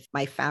do with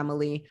my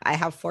family. I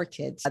have 4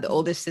 kids. The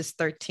oldest is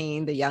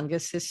 13. The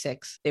youngest is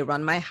 6. They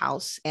run my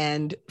house.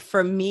 And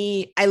for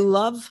me, I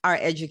love our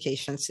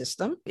education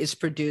system. It's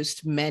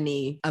produced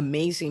many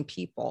amazing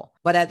people.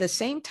 But at the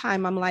same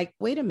time, I'm like,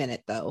 wait a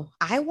minute, though.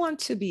 I want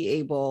to be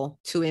able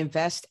to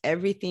invest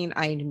everything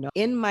I know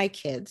in my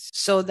kids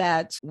so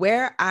that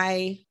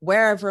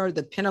wherever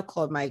the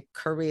pinnacle of my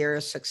career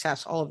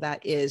success, all of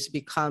that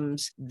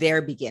becomes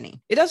their beginning.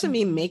 It doesn't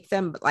mean make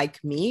them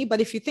like me,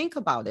 but if you think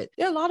about it,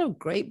 there are a lot of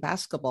great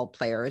basketball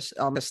players.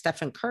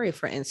 Stephen Curry,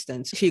 for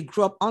instance, he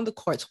grew up on the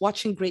courts,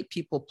 watching great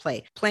people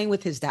play, playing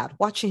with his dad,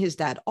 watching his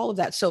dad, all of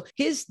that. So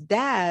his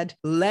dad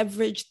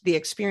leveraged the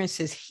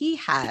experiences he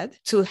had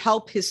to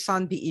help his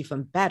son be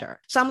even better.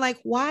 So I'm like,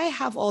 why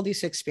have all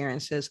these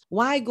experiences?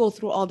 Why go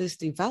through all this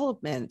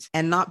development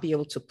and not be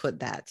able to put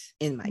that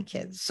in my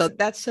kids? So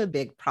that's a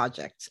big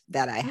project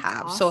that I That's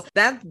have. awesome.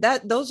 So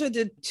those are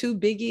the two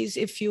biggies,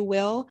 if you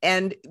will.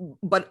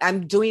 But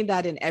I'm doing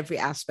that in every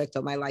aspect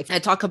of my life. I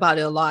talk about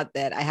it a lot,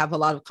 that I have a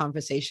lot of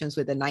conversations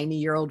with a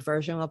 90-year-old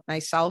version of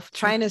myself,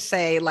 trying to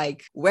say,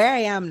 like, where I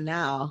am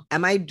now,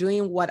 am I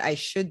doing what I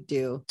should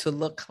do to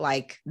look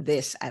like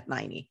this at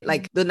 90?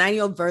 Like the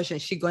 90-year-old version,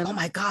 she going, oh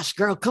my gosh,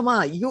 girl, come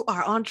on, you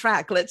are on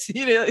track. Let's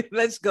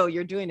go.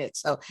 You're doing it.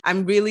 So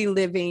I'm really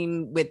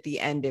living with the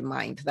end in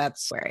mind.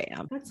 That's where I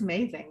am. That's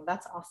amazing.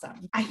 That's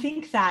awesome. I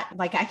think that,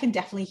 like, I can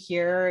definitely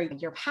hear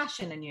your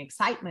passion and your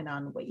excitement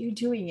on what you're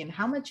doing and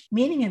how much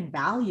meaning and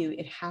value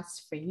it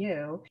has for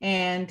you.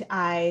 And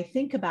I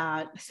think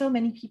about so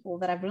many people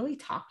that I've really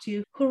talked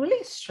to who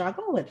really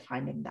struggle with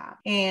finding that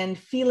and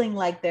feeling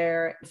like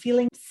they're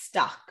feeling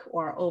stuck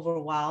or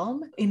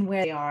overwhelmed in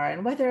where they are,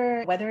 and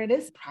whether it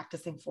is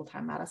practicing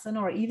full-time medicine,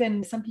 or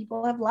even some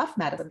people have left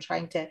medicine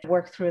trying to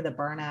work through the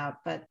burnout.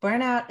 But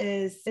burnout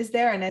is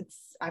there, and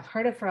I've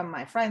heard it from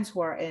my friends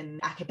who are in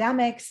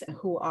academics,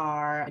 who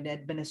are in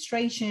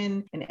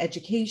administration and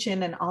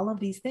education and all of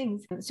these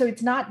things. So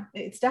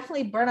it's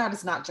definitely, burnout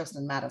is not just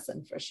in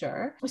medicine, for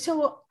sure.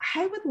 So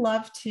I would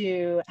love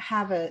to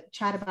have a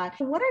chat about,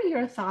 what are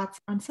your thoughts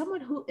on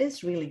someone who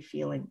is really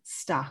feeling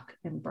stuck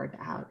and burnt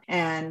out,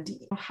 and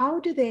how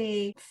do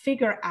they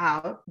figure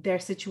out their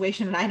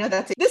situation? And I know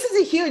this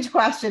is a huge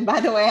question, by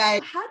the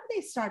way. How do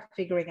they start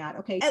figuring out,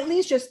 okay, at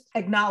least just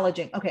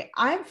acknowledging, okay,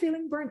 I'm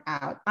feeling burnt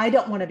out. I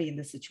don't want to be in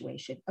this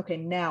situation. Okay,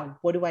 now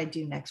what do I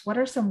do next? What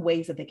are some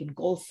ways that they can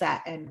goal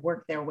set and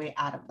work their way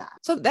out of that?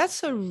 So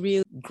that's a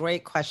really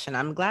great question.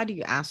 I'm glad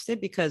you asked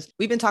it, because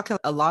we've been talking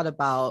a lot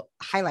about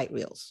highlight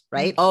reels,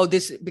 right?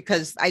 Mm-hmm.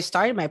 Because I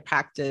started my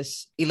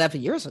practice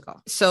 11 years ago.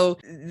 So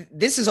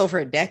this is over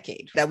a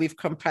decade that we've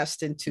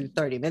compressed into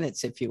 30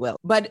 minutes, if you will.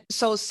 But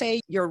so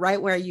say you're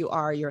right where you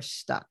are, you're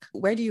stuck.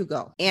 Where do you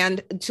go?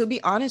 And to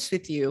be honest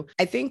with you,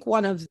 I think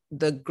one of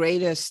the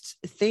greatest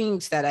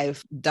things that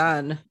I've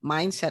done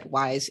mindset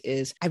wise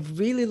is I've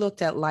really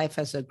looked at life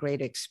as a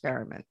great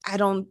experiment. I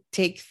don't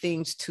take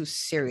things too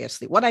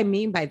seriously. What I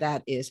mean by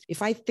that is,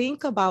 if I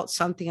think about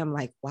something, I'm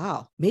like,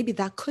 wow, maybe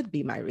that could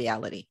be my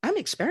reality. I'm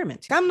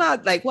experimenting. I'm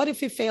not like, what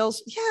if it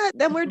fails? Yeah,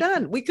 then we're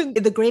done.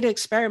 The greater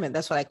experiment,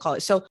 that's what I call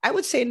it. So I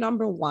would say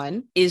number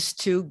one is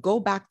to go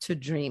back to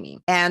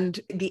dreaming. And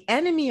the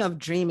enemy of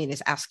dreaming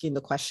is asking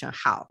the question,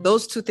 how?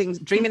 Those two things,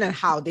 dreaming and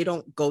how, they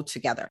don't go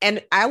together.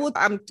 And I'm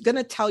going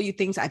to tell you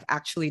things I've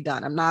actually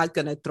done. I'm not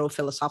going to throw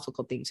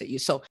philosophical things at you.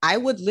 So I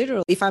would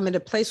literally, if I'm in a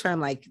place where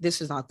I'm like,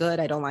 this is not good,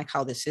 I don't like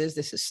how this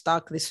is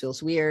stuck, this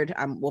feels weird,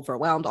 I'm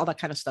overwhelmed, all that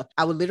kind of stuff,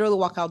 I would literally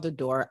walk out the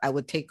door. I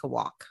would take a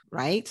walk,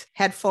 right?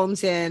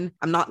 Headphones in.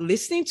 I'm not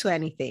listening to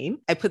anything.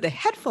 I put the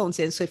headphones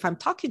in. So if I'm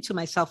talking to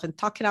myself and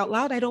talking out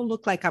loud, I don't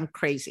look like I'm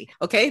crazy.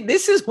 Okay.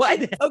 This is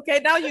why. Okay.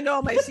 Now you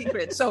know my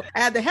secret. So I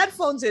had the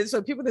headphones in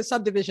so people in the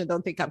subdivision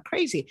don't think I'm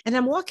crazy. And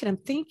I'm walking, I'm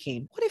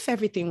thinking, what if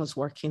everything was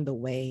working the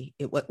way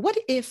it was? What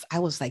if I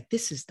was like,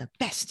 this is the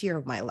best year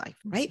of my life,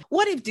 right?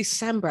 What if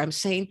December, I'm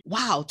saying,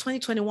 wow,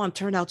 2021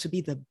 turned out to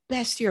be the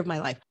best year of my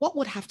life. What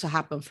would have to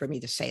happen for me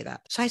to say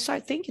that? So I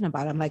started thinking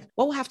about it. I'm like,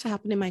 what will have to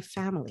happen in my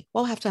family?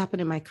 What will have to happen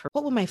in my career?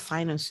 What would my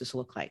finances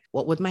look like?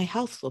 What would my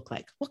health look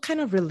like? What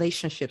kind of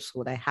relationships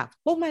would I have?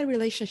 What would my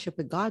relationship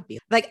with God be?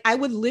 Like, I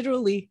would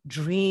literally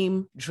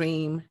dream.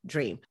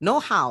 No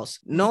house,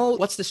 no,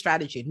 what's the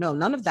strategy? No,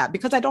 none of that,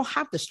 because I don't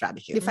have the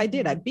strategy. If I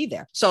did, I'd be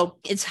there. So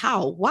it's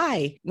how,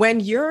 why? When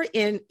you're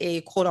in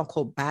a quote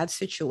unquote bad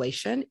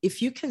situation,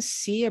 if you can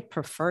see a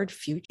preferred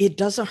future, it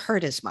doesn't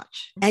hurt as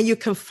much and you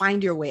can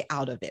find your way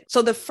out of it.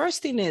 So the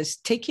first thing is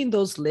taking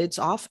those lids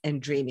off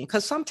and dreaming,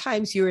 because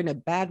sometimes you're in a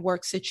bad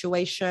work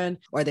situation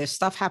or there's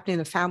stuff happening in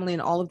the family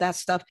and all of that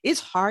stuff. It's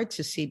hard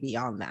to see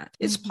beyond that.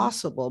 It's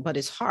possible, but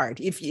it's hard.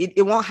 If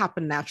it won't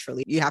happen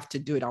naturally, you have to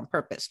do it on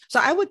purpose. So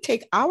I would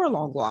take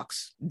hour-long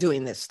walks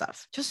doing this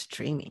stuff, just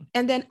dreaming.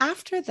 And then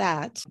after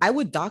that, I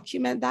would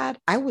document that.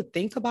 I would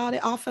think about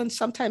it often.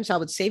 Sometimes I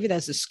would save it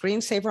as a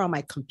screensaver on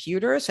my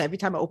computer. So every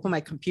time I open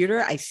my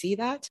computer, I see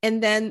that.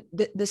 And then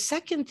the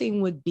second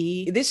thing would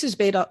be, this is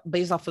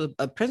based off of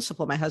a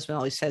principle my husband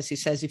always says. He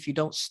says, if you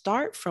don't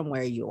start from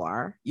where you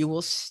are, you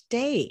will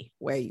stay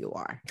where you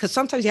are. Because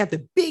sometimes you have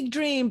the big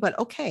dream, but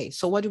okay,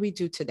 so what do we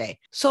do today?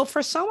 So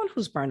for someone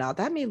who's burned out,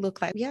 that may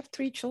look like, we have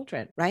 3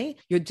 children, right?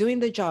 You're doing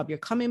the job, you're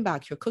coming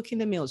back, you're cooking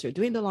the meals, you're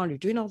doing the laundry,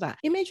 doing all that.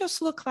 It may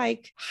just look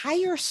like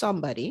hire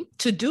somebody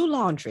to do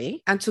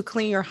laundry and to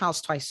clean your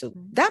house twice a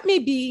week. That may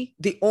be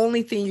the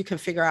only thing you can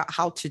figure out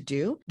how to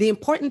do. The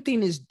important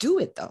thing is do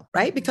it though,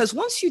 right? Because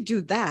once you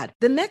do that,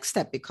 the next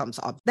step becomes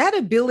obvious. That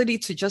ability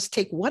to just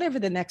take whatever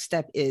the next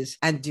step is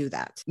and do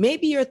that.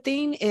 Maybe you're thinking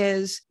brain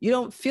is, you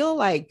don't feel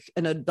like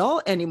an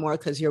adult anymore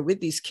because you're with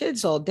these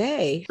kids all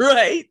day.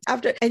 Right.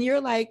 And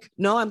you're like,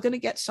 no, I'm going to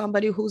get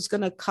somebody who's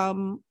going to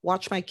come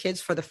watch my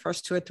kids for the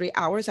first 2 or 3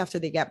 hours after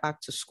they get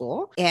back to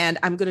school. And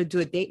I'm going to do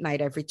a date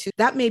night every 2.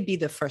 That may be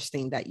the first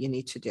thing that you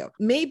need to do.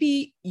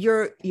 Maybe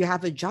you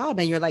have a job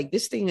and you're like,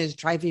 this thing is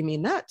driving me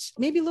nuts.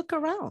 Maybe look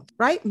around,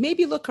 right?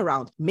 Maybe look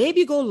around.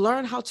 Maybe go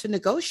learn how to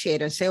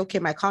negotiate and say, okay,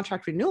 my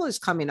contract renewal is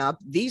coming up.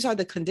 These are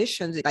the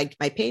conditions. Like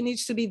my pay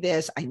needs to be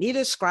this. I need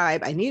a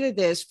scribe. I needed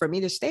this for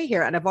me to stay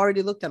here. And I've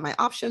already looked at my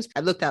options.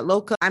 I've looked at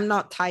local. I'm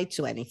not tied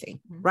to anything,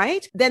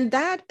 right? Then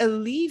that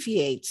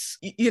alleviates,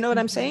 you know what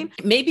I'm saying?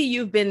 Maybe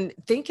you've been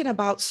thinking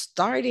about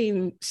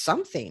starting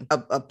something,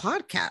 a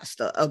podcast,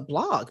 a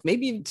blog.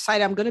 Maybe you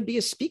decide I'm going to be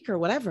a speaker,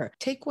 whatever.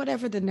 Take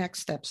whatever the next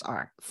steps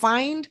are.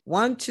 Find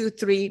 1, 2,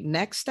 3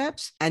 next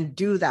steps and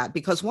do that.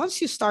 Because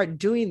once you start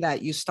doing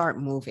that, you start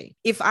moving.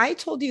 If I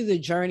told you the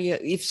journey,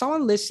 if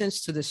someone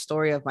listens to the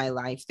story of my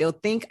life, they'll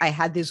think I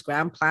had this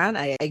grand plan.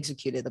 I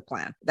executed the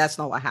plan. That's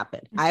not what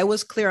happened. I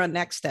was clear on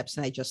next steps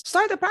and I just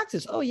started the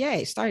practice. Oh,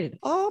 yay, started.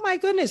 Oh my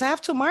goodness, I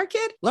have to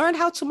market? Learn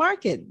how to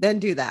market, then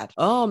do that.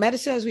 Oh,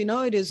 medicine as we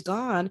know it is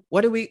gone.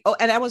 What do we? Oh,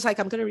 and I was like,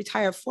 I'm going to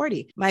retire at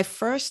 40. My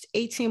first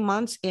 18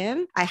 months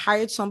in, I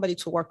hired somebody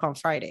to work on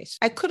Fridays.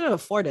 I couldn't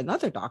afford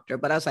another doctor,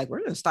 but I was like, we're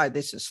going to start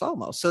this in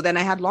slow-mo. So then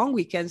I had long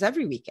weekends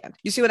every weekend.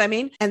 You see what I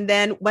mean? And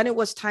then when it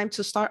was time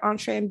to start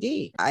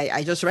EntreMD,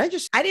 I just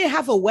registered. I didn't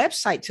have a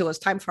website till it was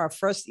time for our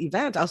first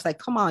event. I was like,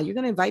 come on, you're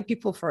going to invite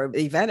people for an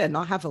event and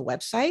not have a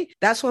website?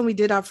 That's when we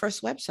did our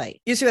first website.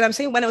 You see what I'm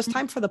saying? When it was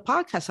time for the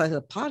podcast, I was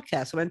a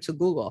podcast. I went to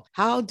Google.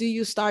 How do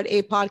you start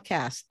a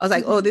podcast? I was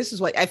like, oh, this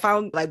is what I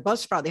found. Like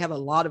Buzzsprout, they have a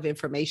lot of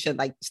information,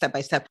 like step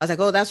by step. I was like,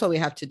 oh, that's what we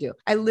have to do.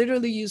 I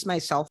literally use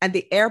myself and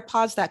the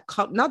AirPods that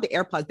come, not the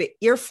AirPods, the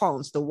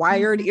earphones, the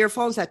wired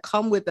earphones that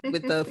come with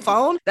the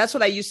phone. That's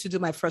what I used to do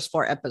my first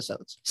 4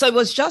 episodes. So it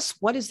was just,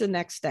 what is the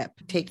next step?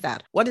 Take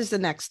that. What is the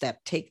next step?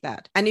 Take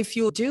that. And if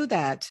you do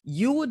that,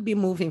 you would be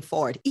moving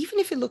forward. Even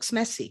if it looks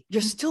messy,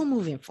 you're still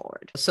moving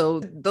forward.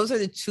 So those are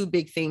the 2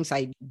 big things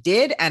I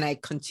did and I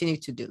continue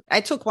to do.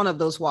 I took one of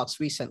those walks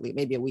recently,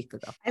 maybe a week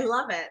ago. I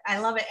love it. I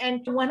love it.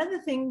 And one of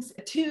the things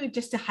too,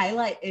 just to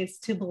highlight, is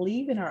to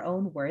believe in our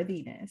own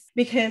worthiness,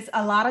 because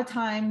a lot of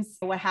times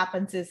what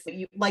happens is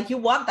you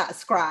want that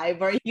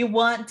scribe, or you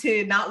want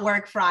to not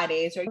work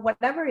Fridays, or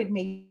whatever it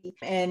may be,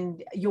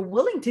 and you're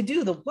willing to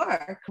do the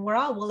work. We're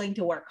all willing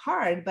to work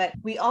hard, but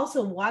we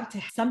also want to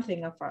have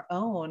something of our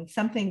own,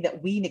 something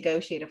that we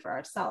negotiated for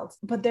ourselves.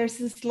 But there's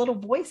this little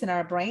voice in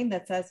our brain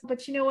that says,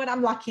 but you know what?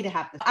 I'm lucky to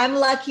have this.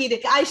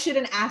 I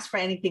shouldn't ask for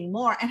anything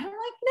more. And I'm like,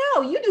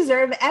 no, you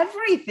deserve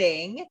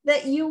everything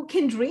that you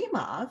can dream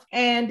of.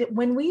 And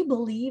when we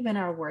believe in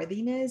our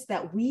worthiness,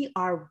 that we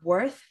are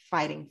worth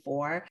fighting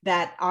for,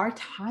 that our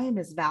time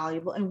is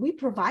valuable, and we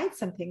provide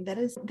something that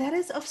is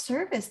of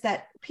service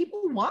that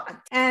people want.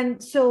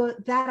 And so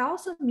that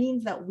also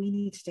means that we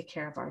need to take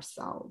care of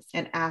ourselves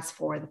and ask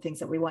for the things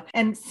that we want.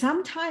 And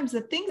sometimes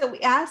the things that we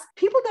ask,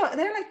 people don't,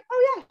 they're like,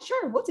 oh yeah,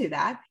 sure, we'll do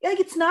that. Like,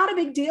 it's not a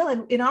big deal.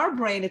 And in our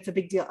brain, it's a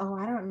big deal. Oh,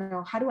 I don't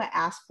know. How do I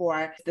ask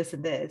for this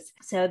and this?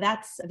 So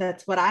that's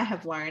what I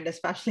have learned,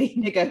 especially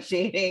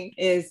negotiating,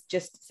 is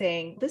just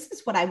saying, this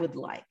is what I would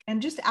like,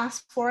 and just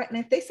ask for it. And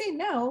if they say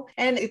no,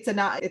 and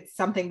it's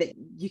something that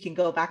you can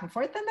go back and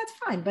forth, then that's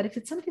fine. But if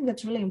it's something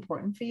that's really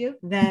important for you,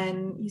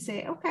 then you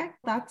say, okay,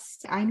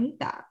 I need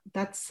that.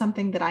 That's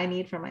something that I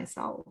need for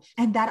myself.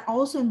 And that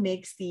also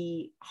makes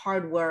the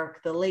hard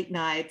work, the late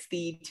nights,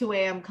 the 2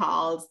 a.m.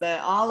 calls,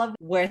 all of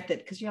it worth it.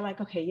 Because you're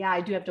like, okay, yeah,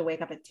 I do have to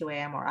wake up at 2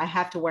 a.m. or I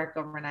have to work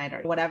overnight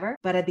or whatever.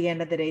 But at the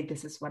end of the day,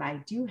 this is what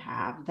I do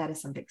have. That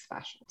is something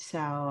special. So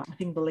I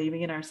think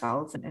believing in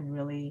ourselves and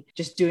really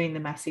just doing the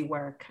messy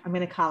work. I'm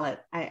going to call it,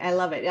 I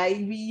love it.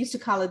 We used to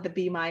call it the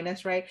B-,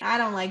 right? I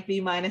don't like B-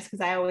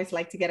 because I always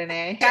like to get an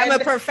A. I'm a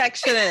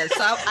perfectionist.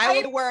 So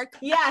I would work.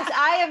 Yes,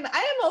 I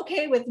am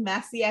okay with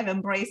messy. I've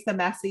embraced the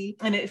messy,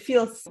 and it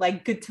feels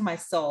like good to my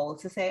soul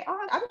to say,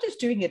 oh, I'm just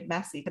doing it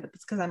messy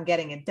because I'm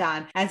getting it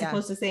done, as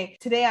opposed to saying,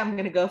 today I'm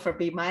going to go for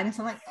B-. I'm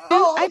like,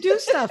 oh, I do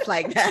stuff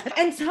like that.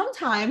 And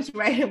sometimes,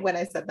 right, when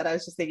I said that, I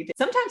was just thinking,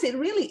 sometimes it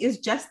really is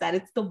just that.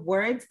 It's the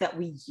words that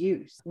we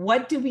use.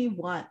 What do we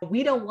want?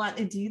 We don't want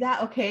to do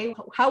that. Okay.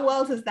 How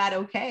else is that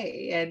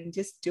okay? And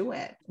just do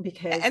it,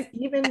 because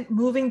even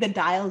moving the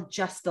dial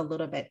just a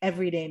little bit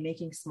every day,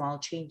 making small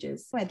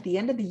changes. At the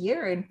end of the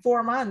year, in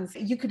 4 months,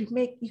 you could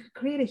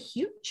create a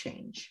huge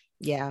change.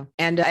 Yeah.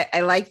 And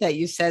I like that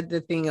you said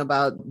the thing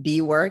about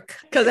B work,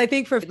 because I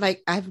think but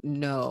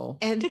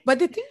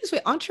the thing is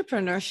with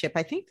entrepreneurship,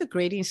 I think the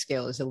grading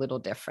scale is a little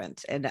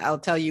different. And I'll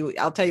tell you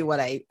what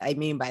I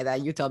mean by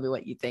that. You tell me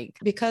what you think,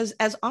 because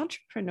as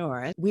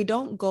entrepreneurs, we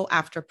don't go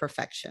after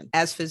perfection.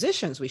 As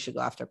physicians, we should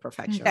go after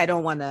perfection. I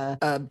don't want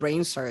a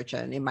brain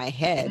surgeon in my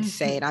head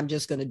saying, I'm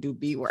just going to do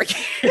B work.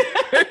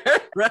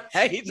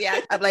 Right.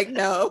 Yeah. I'm like,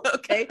 no.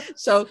 Okay.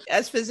 So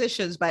as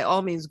physicians, by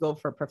all means, go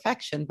for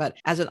perfection. But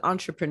as an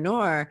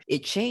entrepreneur,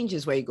 it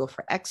changes where you go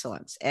for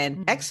excellence.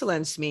 And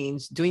excellence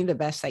means doing the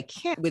best I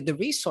can with the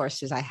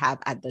resources I have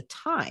at the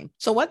time.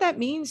 So what that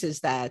means is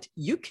that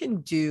you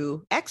can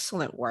do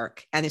excellent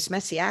work and it's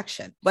messy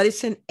action, but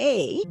it's an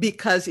A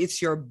because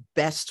it's your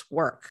best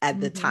work at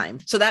the time.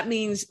 So that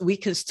means we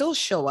can still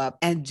show up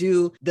and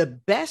do the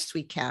best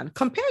we can.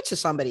 Compared to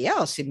somebody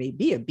else, it may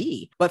be a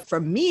B, but for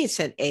me, it's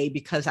an A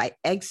because I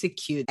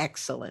execute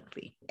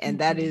excellently. And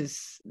that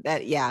is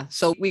that. Yeah.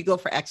 So we go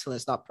for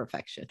excellence, not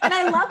perfection. And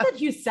I love that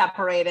you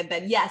separated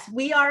that. Yes,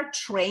 we are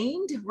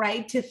trained,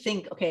 right, to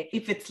think, okay,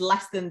 if it's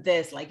less than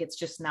this, like it's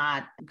just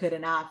not good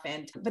enough.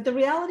 But the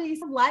reality is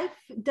life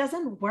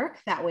doesn't work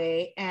that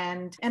way.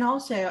 And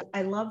also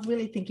I love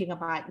really thinking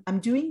about, I'm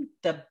doing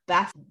the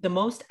best, the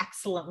most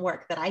excellent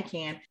work that I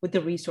can with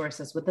the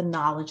resources, with the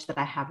knowledge that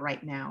I have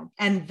right now.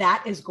 And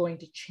that is going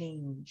to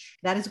change.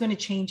 That is going to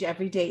change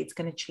every day. It's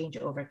going to change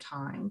over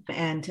time,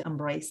 and to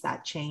embrace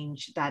that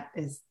change.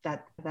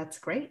 That's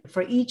great.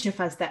 For each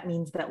of us, that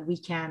means that we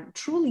can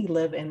truly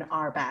live in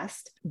our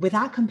best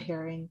without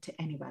comparing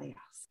to anybody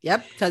else.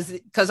 Yep.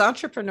 Because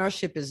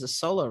entrepreneurship is a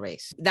solo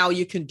race. Now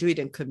you can do it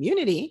in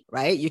community,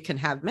 right? You can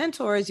have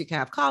mentors, you can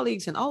have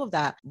colleagues and all of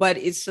that, but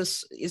it's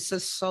a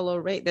solo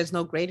race. There's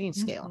no grading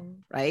scale,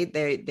 right?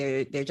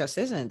 There just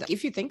isn't.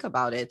 If you think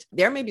about it,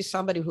 there may be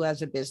somebody who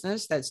has a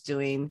business that's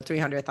doing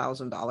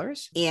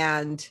 $300,000,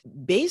 and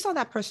based on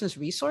that person's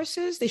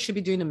resources, they should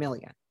be doing $1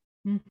 million.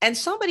 And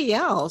somebody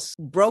else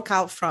broke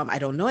out from, I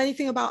don't know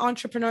anything about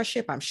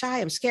entrepreneurship, I'm shy,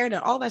 I'm scared,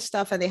 and all that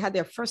stuff. And they had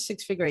their first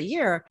 6-figure a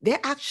year.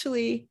 They're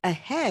actually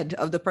ahead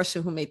of the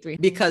person who made 3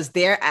 because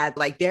they're at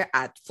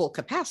full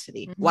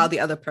capacity while the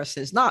other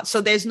person is not.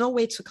 So there's no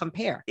way to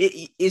compare.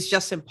 It's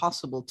just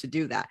impossible to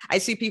do that. I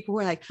see people who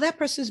are like, that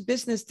person's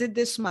business did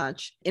this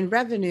much in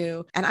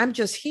revenue and I'm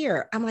just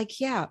here. I'm like,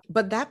 yeah,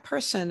 but that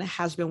person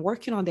has been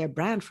working on their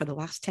brand for the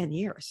last 10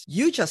 years.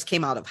 You just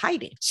came out of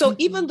hiding. So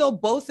even though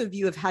both of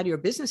you have had your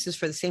businesses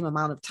for the same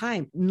amount of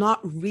time, not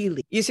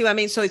really. You see what I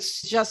mean? So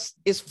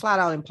it's flat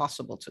out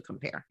impossible to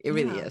compare. It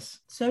really is.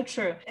 So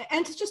true.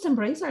 And to just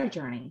embrace our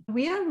journey.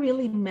 We are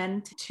really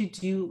meant to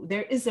do,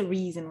 there is a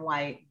reason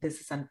why this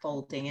is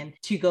unfolding, and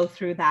to go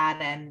through that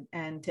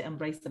and to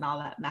embrace all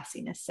that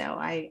messiness. So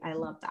I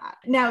love that.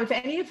 Now, if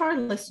any of our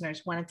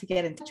listeners wanted to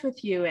get in touch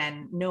with you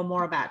and know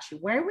more about you,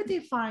 where would they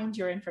find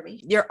your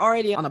information? You're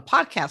already on a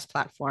podcast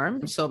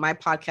platform. So my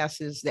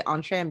podcast is the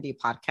EntreMD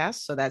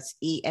podcast. So that's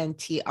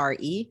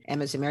ENTRE,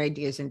 M as in Mary,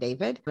 D as in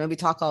David. When we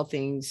talk all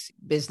things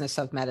business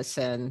of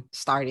medicine,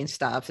 starting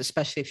stuff,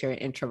 especially if you're an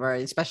introvert,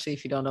 especially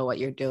if you don't know what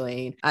you're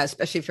doing,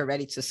 especially if you're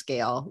ready to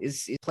scale,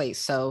 is a place.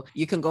 So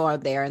you can go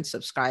out there and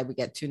subscribe. We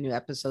get 2 new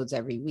episodes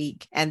every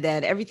week. And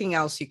then everything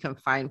else you can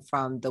find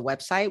from the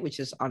website, which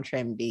is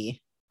EntreMD.com.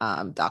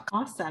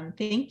 Awesome.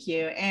 Thank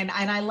you. And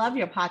I love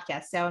your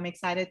podcast. So I'm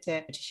excited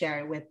to share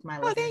it with my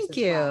listeners. Thank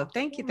you. Well.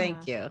 Thank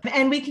you.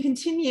 And we can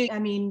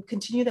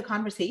continue the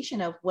conversation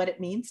of what it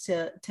means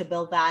to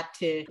build that,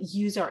 to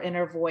use our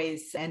inner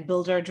voice and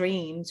build our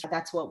dreams.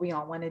 That's what we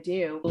all want to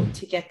do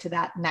to get to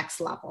that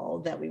next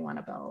level that we want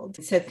to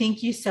build. So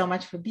thank you so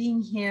much for being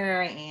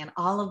here and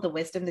all of the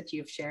wisdom that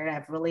you've shared.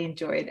 I've really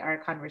enjoyed our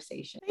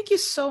conversation. Thank you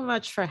so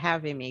much for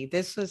having me.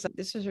 This was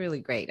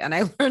really great. And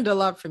I learned a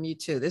lot from you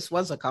too. This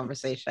was a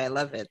conversation. I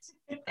love it.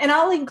 And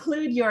I'll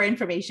include your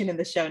information in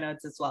the show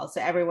notes as well, so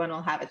everyone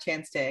will have a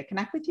chance to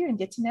connect with you and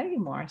get to know you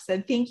more.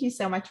 So thank you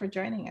so much for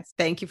joining us.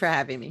 Thank you for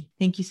having me.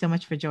 Thank you so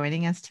much for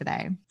joining us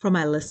today. For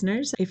my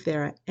listeners, if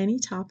there are any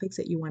topics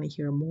that you want to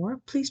hear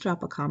more, please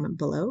drop a comment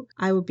below.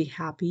 I would be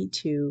happy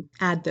to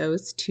add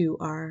those to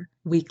our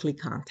weekly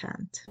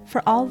content.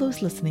 For all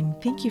those listening,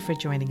 thank you for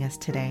joining us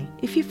today.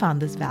 If you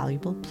found this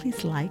valuable,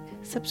 please like,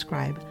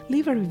 subscribe,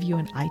 leave a review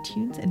on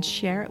iTunes, and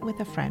share it with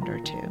a friend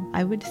or two.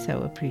 I would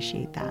so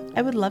appreciate that.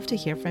 I would love to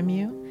hear from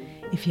you.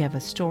 If you have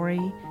a story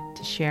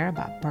to share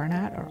about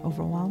burnout or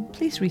overwhelm,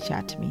 please reach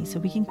out to me so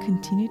we can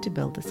continue to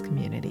build this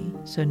community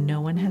so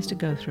no one has to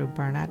go through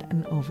burnout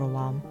and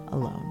overwhelm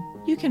alone.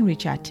 You can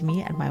reach out to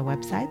me at my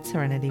website,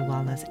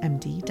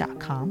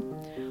 serenitywellnessmd.com,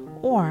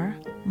 or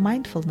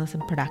Mindfulness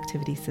and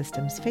Productivity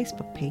Systems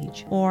Facebook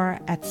page, or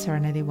at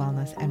Serenity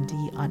Wellness MD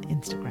on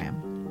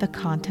Instagram. The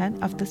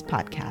content of this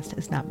podcast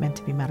is not meant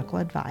to be medical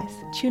advice.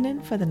 Tune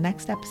in for the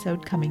next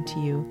episode coming to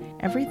you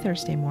every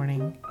Thursday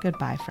morning.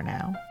 Goodbye for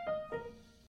now.